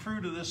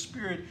fruit of the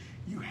Spirit,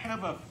 you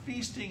have a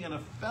feasting and a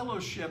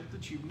fellowship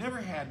that you've never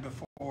had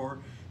before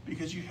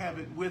because you have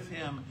it with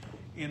him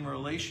in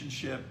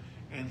relationship,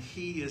 and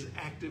he is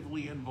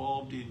actively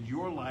involved in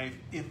your life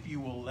if you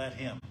will let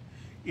him.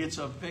 It's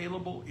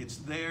available, it's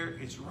there,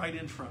 it's right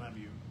in front of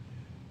you.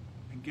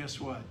 And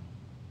guess what?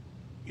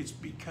 It's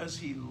because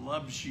he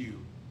loves you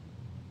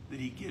that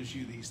he gives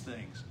you these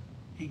things.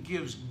 He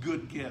gives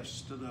good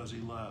gifts to those he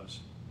loves.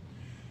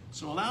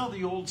 So allow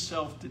the old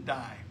self to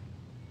die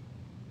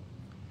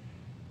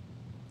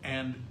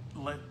and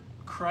let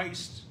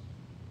Christ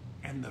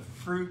and the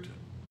fruit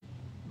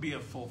be a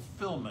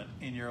fulfillment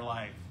in your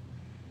life.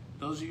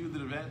 Those of you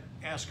that have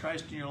asked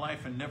Christ in your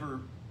life and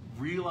never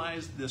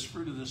realized this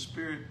fruit of the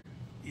Spirit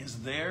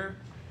is there,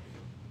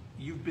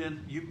 you've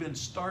been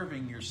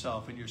starving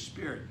yourself in your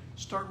spirit.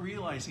 Start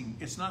realizing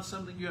it's not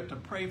something you have to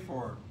pray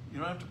for. You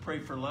don't have to pray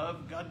for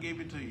love. God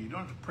gave it to you. You don't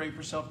have to pray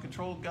for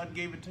self-control. God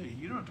gave it to you.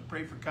 You don't have to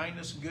pray for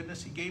kindness and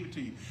goodness. He gave it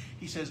to you.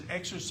 He says,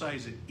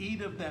 exercise it. Eat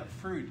of that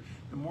fruit.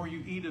 The more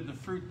you eat of the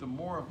fruit, the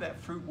more of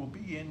that fruit will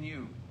be in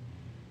you.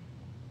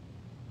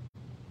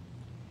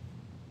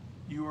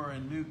 You are a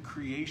new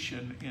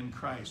creation in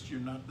Christ. You're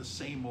not the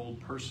same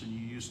old person you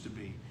used to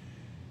be.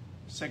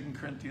 2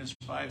 Corinthians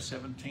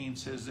 5:17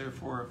 says,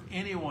 therefore, if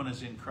anyone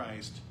is in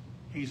Christ,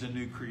 he's a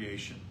new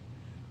creation.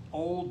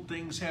 Old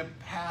things have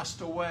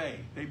passed away.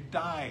 They've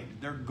died.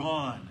 They're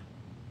gone.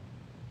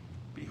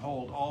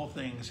 Behold, all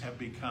things have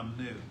become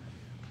new.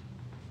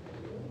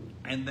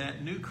 And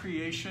that new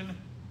creation,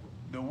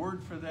 the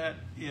word for that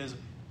is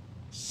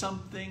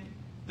something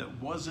that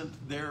wasn't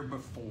there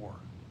before.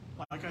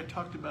 Like I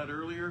talked about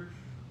earlier,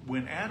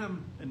 when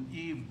Adam and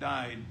Eve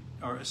died,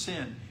 or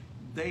sinned,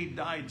 they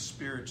died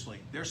spiritually.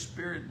 Their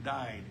spirit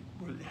died,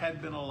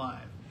 had been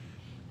alive.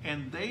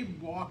 And they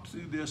walked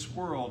through this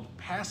world,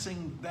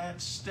 passing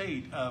that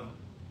state of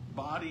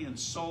body and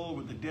soul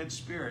with the dead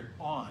spirit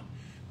on.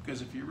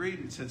 Because if you read,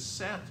 it says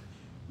Seth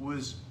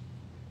was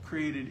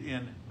created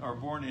in, or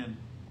born in,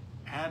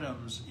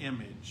 Adam's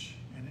image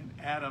and in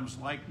Adam's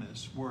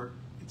likeness, where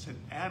it said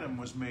Adam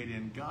was made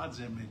in God's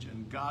image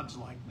and God's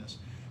likeness.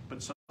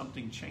 But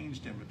something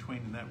changed in between,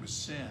 and that was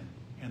sin,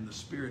 and the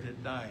spirit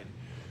had died.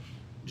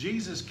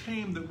 Jesus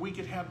came that we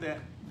could have that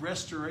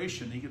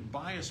restoration. He could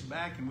buy us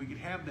back, and we could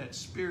have that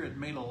spirit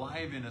made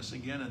alive in us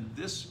again. And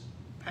this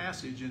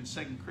passage in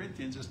 2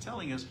 Corinthians is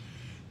telling us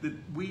that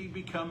we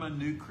become a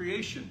new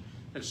creation.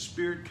 That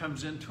spirit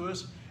comes into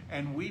us,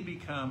 and we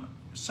become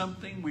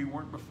something we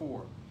weren't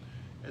before.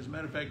 As a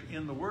matter of fact,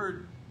 in the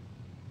Word,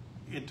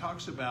 it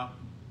talks about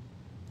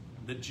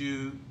the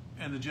Jew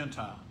and the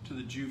Gentile, to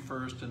the Jew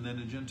first and then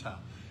the Gentile.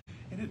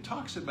 And it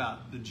talks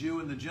about the Jew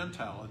and the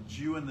Gentile, a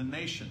Jew and the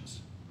nations,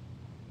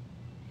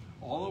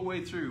 all the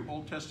way through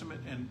Old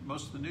Testament and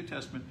most of the New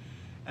Testament,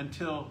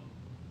 until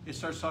it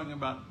starts talking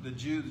about the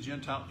Jew, the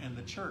Gentile, and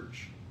the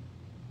church.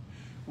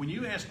 When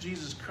you ask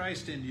Jesus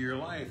Christ into your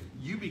life,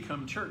 you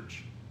become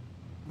church.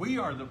 We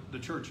are the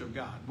church of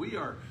God. We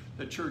are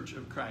the church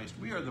of Christ.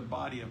 We are the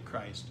body of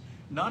Christ.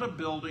 Not a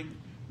building,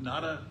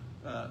 not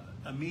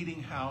a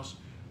meeting house.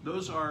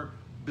 Those are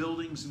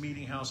buildings,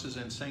 meeting houses,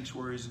 and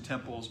sanctuaries and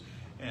temples,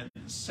 and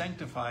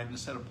sanctified and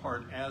set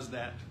apart as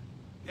that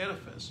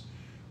edifice.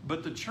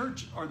 But the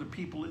church are the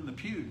people in the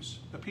pews,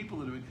 the people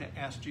that have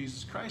asked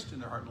Jesus Christ in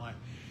their heart and life.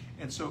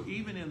 And so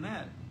even in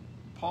that,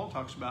 Paul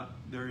talks about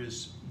there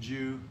is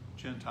Jew,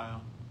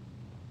 Gentile,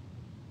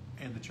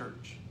 and the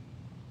church.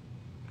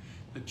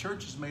 The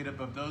church is made up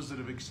of those that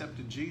have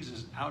accepted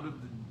Jesus out of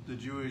the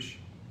Jewish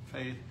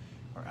faith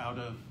or out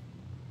of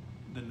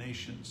the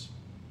nations.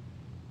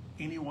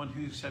 Anyone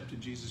who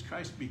accepted Jesus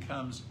Christ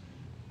becomes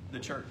the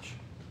church.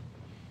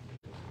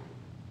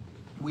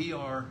 We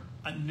are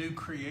a new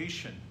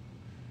creation.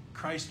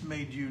 Christ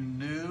made you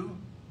new,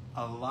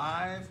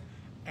 alive,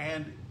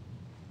 and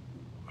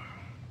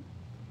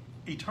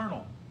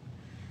eternal.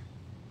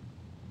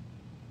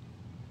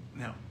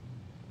 Now,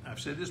 I've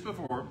said this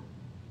before.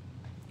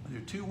 There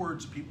are two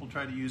words people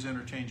try to use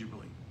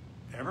interchangeably: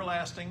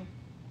 everlasting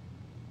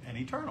and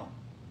eternal.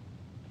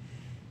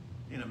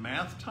 In a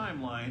math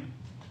timeline,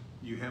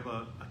 you have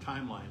a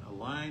timeline, a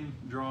line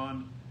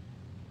drawn,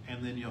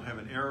 and then you'll have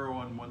an arrow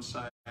on one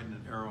side and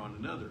an arrow on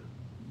another.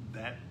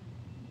 That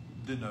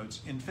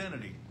denotes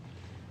infinity.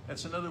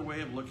 That's another way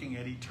of looking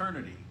at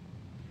eternity.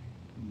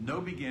 No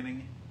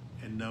beginning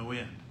and no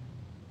end.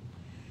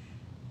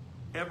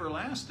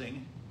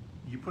 Everlasting,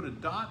 you put a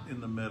dot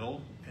in the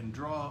middle and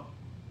draw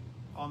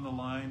on the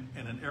line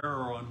and an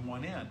arrow on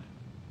one end,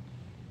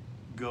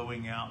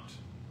 going out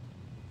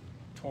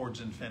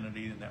towards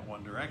infinity in that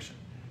one direction.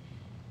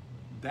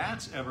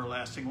 That's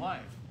everlasting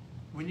life.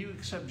 When you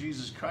accept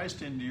Jesus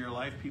Christ into your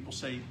life, people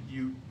say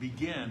you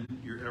begin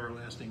your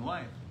everlasting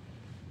life.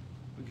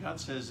 But God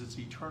says it's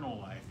eternal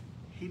life.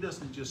 He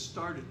doesn't just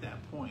start at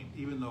that point,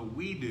 even though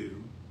we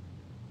do.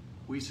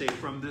 We say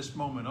from this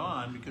moment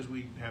on, because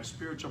we have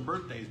spiritual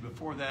birthdays.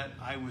 Before that,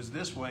 I was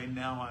this way,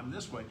 now I'm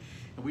this way.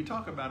 And we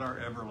talk about our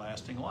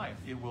everlasting life.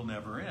 It will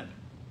never end.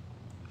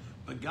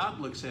 But God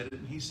looks at it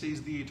and he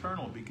sees the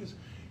eternal, because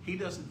he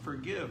doesn't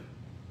forgive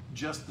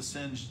just the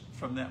sins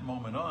from that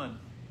moment on.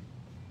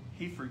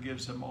 He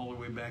forgives them all the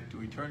way back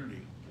to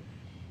eternity.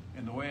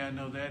 And the way I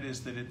know that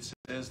is that it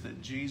says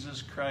that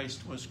Jesus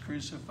Christ was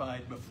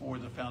crucified before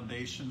the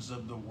foundations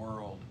of the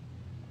world.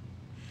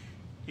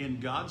 In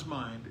God's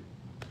mind,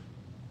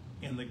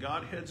 in the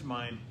Godhead's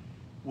mind,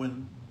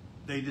 when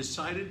they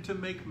decided to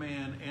make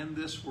man and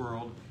this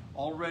world,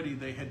 already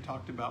they had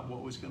talked about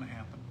what was going to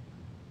happen.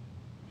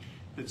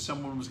 That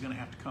someone was going to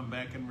have to come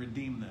back and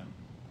redeem them.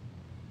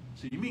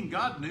 So you mean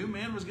God knew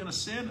man was going to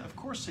sin? Of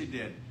course he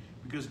did.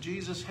 Because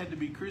Jesus had to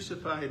be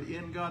crucified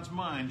in God's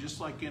mind, just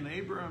like in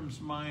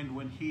Abraham's mind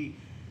when he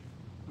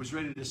was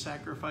ready to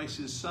sacrifice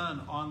his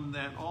son on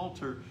that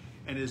altar,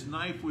 and his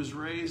knife was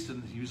raised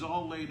and he was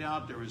all laid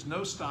out. There was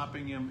no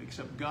stopping him,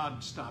 except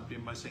God stopped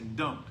him by saying,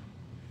 don't.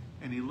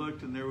 And he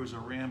looked and there was a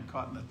ram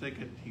caught in the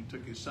thicket. He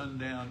took his son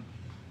down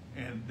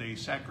and they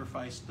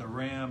sacrificed the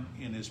ram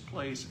in his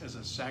place as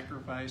a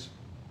sacrifice.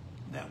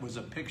 That was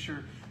a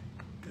picture,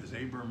 because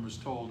Abram was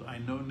told, I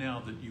know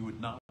now that you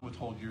would not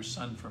withhold your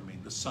son from me,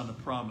 the son of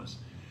promise.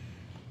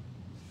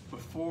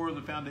 Before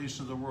the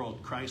foundation of the world,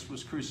 Christ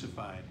was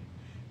crucified.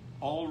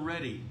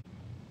 Already,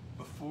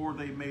 before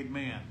they made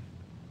man,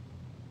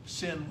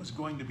 sin was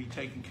going to be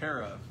taken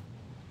care of.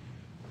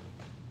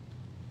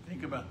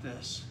 Think about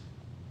this.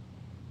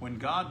 When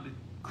God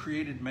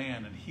created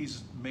man and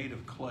he's made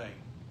of clay,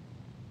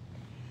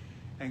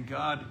 and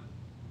God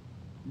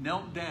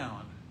knelt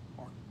down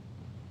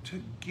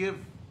to give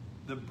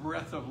the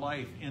breath of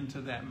life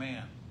into that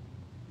man,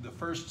 the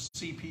first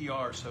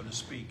CPR, so to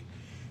speak,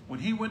 when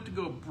he went to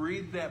go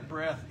breathe that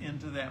breath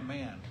into that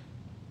man,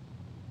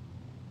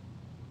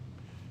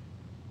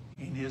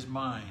 in his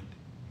mind,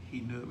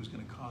 he knew it was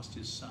going to cost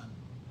his son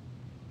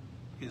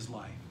his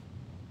life.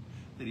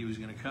 That he was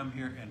going to come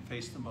here and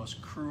face the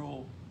most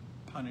cruel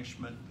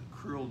punishment, the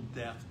cruel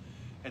death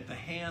at the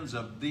hands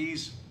of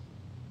these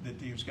that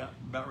he was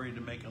about ready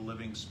to make a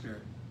living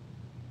spirit.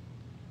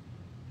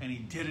 And he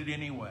did it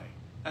anyway.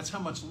 That's how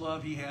much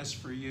love he has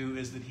for you,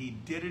 is that he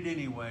did it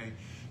anyway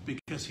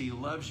because he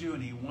loves you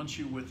and he wants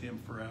you with him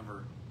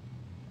forever.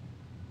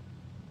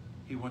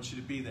 He wants you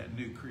to be that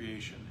new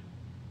creation.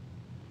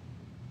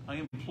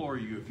 I implore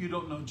you, if you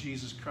don't know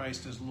Jesus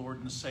Christ as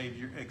Lord and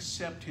Savior,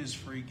 accept his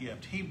free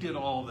gift. He did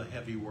all the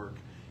heavy work.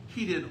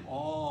 He did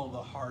all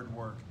the hard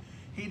work.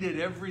 He did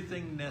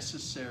everything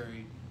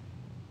necessary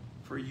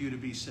for you to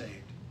be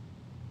saved.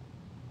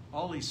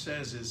 All he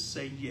says is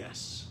say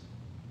yes.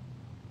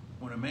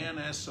 When a man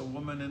asks a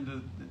woman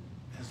into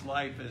his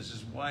life as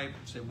his wife,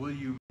 say, will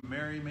you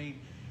marry me?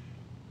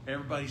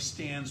 Everybody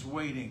stands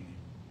waiting.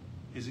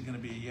 Is it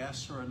going to be a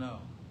yes or a no?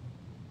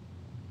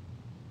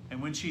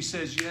 And when she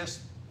says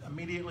yes,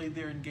 immediately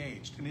they're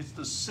engaged. And it's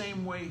the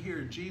same way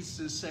here. Jesus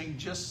is saying,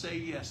 just say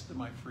yes to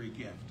my free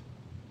gift.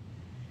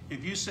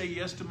 If you say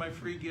yes to my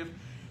free gift,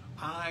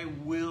 I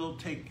will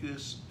take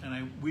this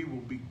and we will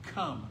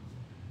become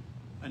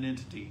an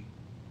entity.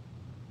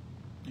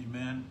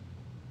 Amen.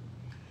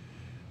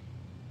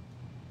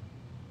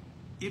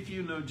 If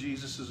you know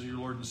Jesus as your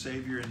Lord and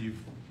Savior and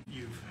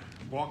you've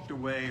walked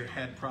away or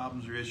had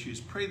problems or issues,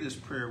 pray this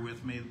prayer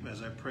with me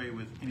as I pray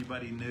with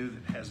anybody new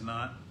that has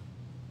not.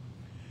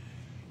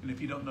 And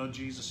if you don't know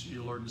Jesus as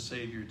your Lord and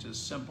Savior, it's as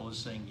simple as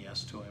saying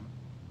yes to him.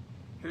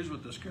 Here's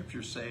what the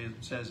scripture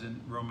says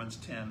in Romans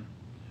 10,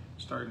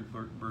 starting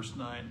verse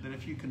 9, that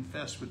if you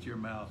confess with your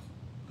mouth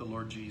the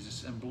Lord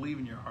Jesus and believe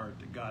in your heart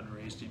that God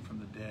raised him from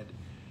the dead,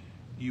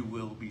 you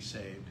will be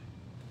saved.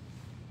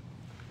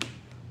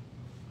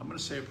 I'm going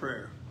to say a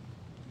prayer.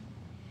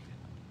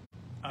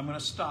 I'm going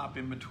to stop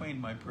in between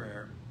my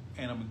prayer,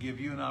 and I'm going to give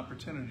you an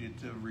opportunity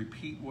to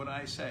repeat what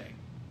I say.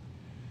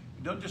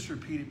 Don't just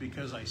repeat it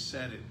because I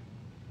said it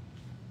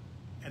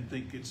and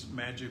think it's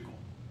magical.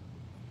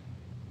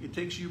 It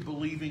takes you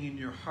believing in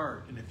your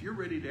heart. And if you're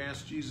ready to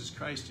ask Jesus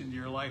Christ into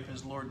your life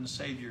as Lord and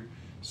Savior,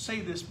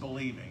 say this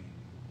believing.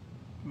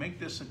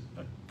 Make this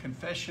a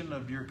confession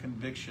of your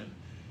conviction,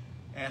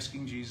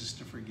 asking Jesus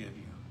to forgive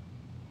you.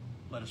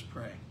 Let us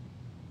pray.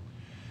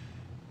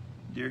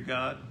 Dear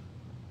God,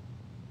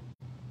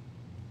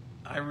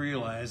 I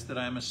realize that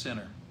I'm a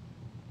sinner.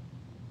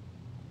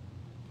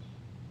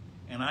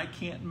 And I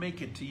can't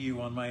make it to you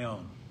on my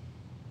own.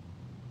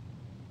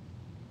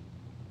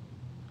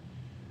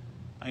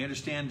 I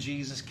understand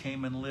Jesus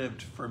came and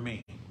lived for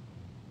me.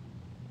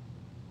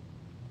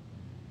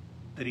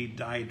 That he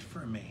died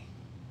for me.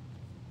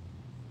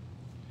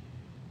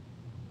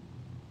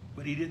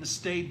 But he didn't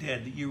stay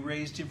dead, that you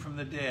raised him from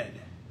the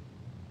dead.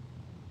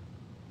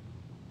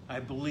 I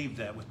believe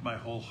that with my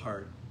whole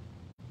heart.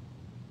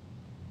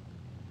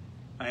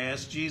 I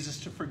ask Jesus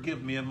to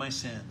forgive me of my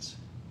sins.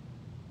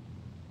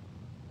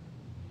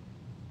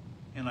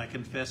 And I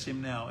confess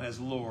him now as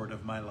Lord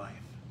of my life.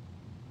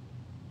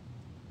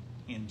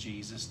 In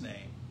Jesus'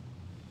 name.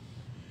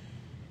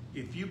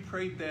 If you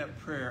prayed that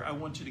prayer, I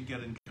want you to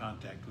get in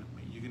contact with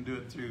me. You can do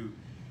it through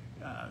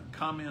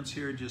comments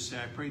here. Just say,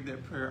 I prayed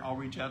that prayer. I'll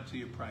reach out to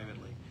you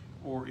privately.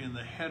 Or in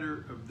the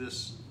header of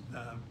this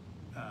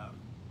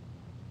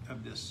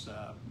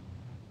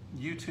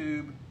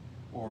YouTube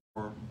or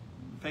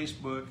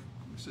Facebook,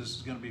 this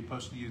is going to be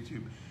posted to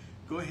YouTube.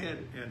 Go ahead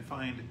and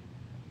find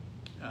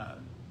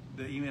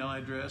the email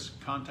address.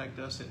 Contact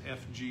us at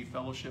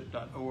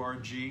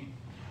fgfellowship.org.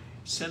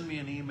 Send me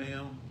an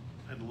email.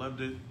 I'd love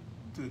to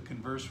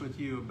converse with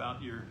you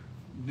about your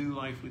new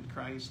life with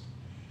Christ.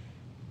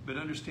 But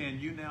understand,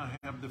 you now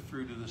have the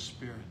fruit of the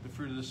Spirit. The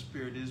fruit of the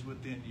Spirit is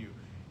within you.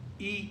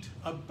 Eat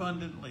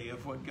abundantly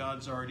of what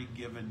God's already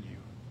given you.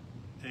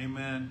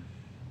 Amen.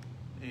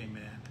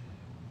 Amen.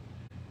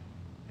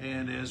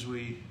 And as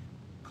we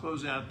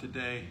close out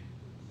today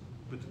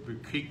with the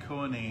Birkat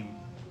Kohanim,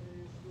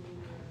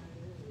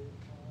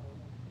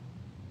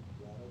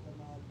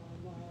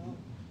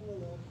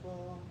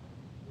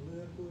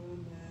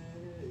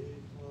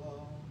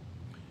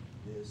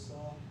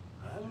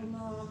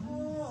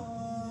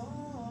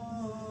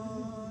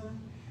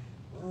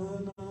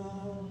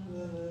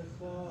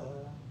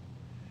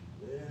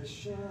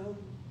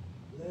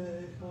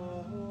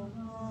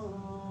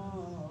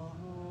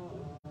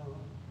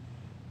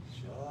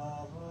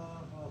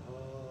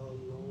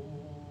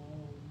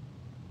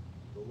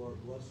 The Lord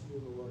bless you,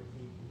 the Lord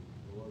keep you.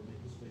 The Lord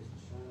make his face to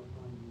shine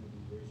upon you and be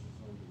gracious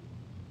unto you.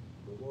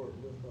 The Lord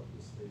lift up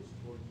his face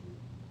towards you,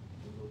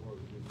 and the Lord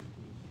give you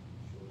peace.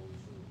 Shalom,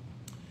 shalom.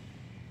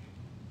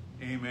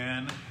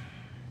 amen.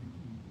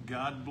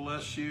 God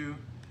bless you.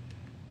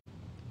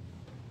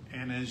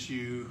 And as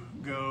you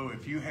go,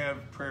 if you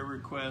have prayer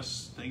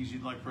requests, things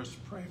you'd like for us to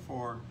pray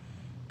for,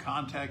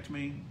 contact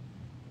me.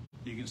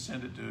 You can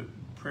send it to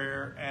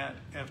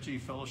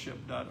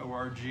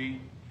prayer@fgfellowship.org.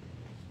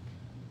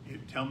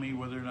 Tell me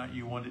whether or not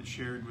you want it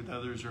shared with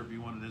others, or if you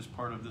want it as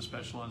part of the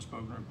special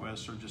unspoken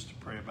requests, or just to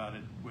pray about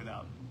it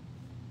without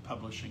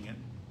publishing it,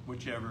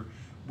 whichever.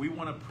 We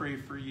want to pray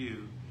for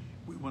you.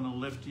 We want to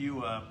lift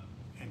you up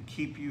and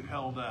keep you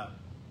held up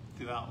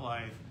throughout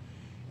life.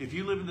 If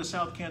you live in the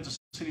South Kansas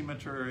City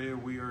metro area,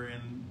 we are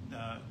in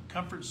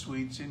Comfort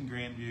Suites in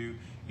Grandview,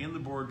 in the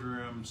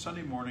boardroom,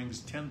 Sunday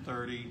mornings,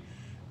 10:30.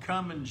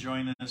 Come and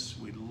join us.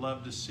 We'd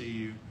love to see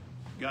you.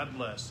 God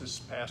bless. This is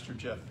Pastor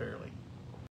Jeff Fairley.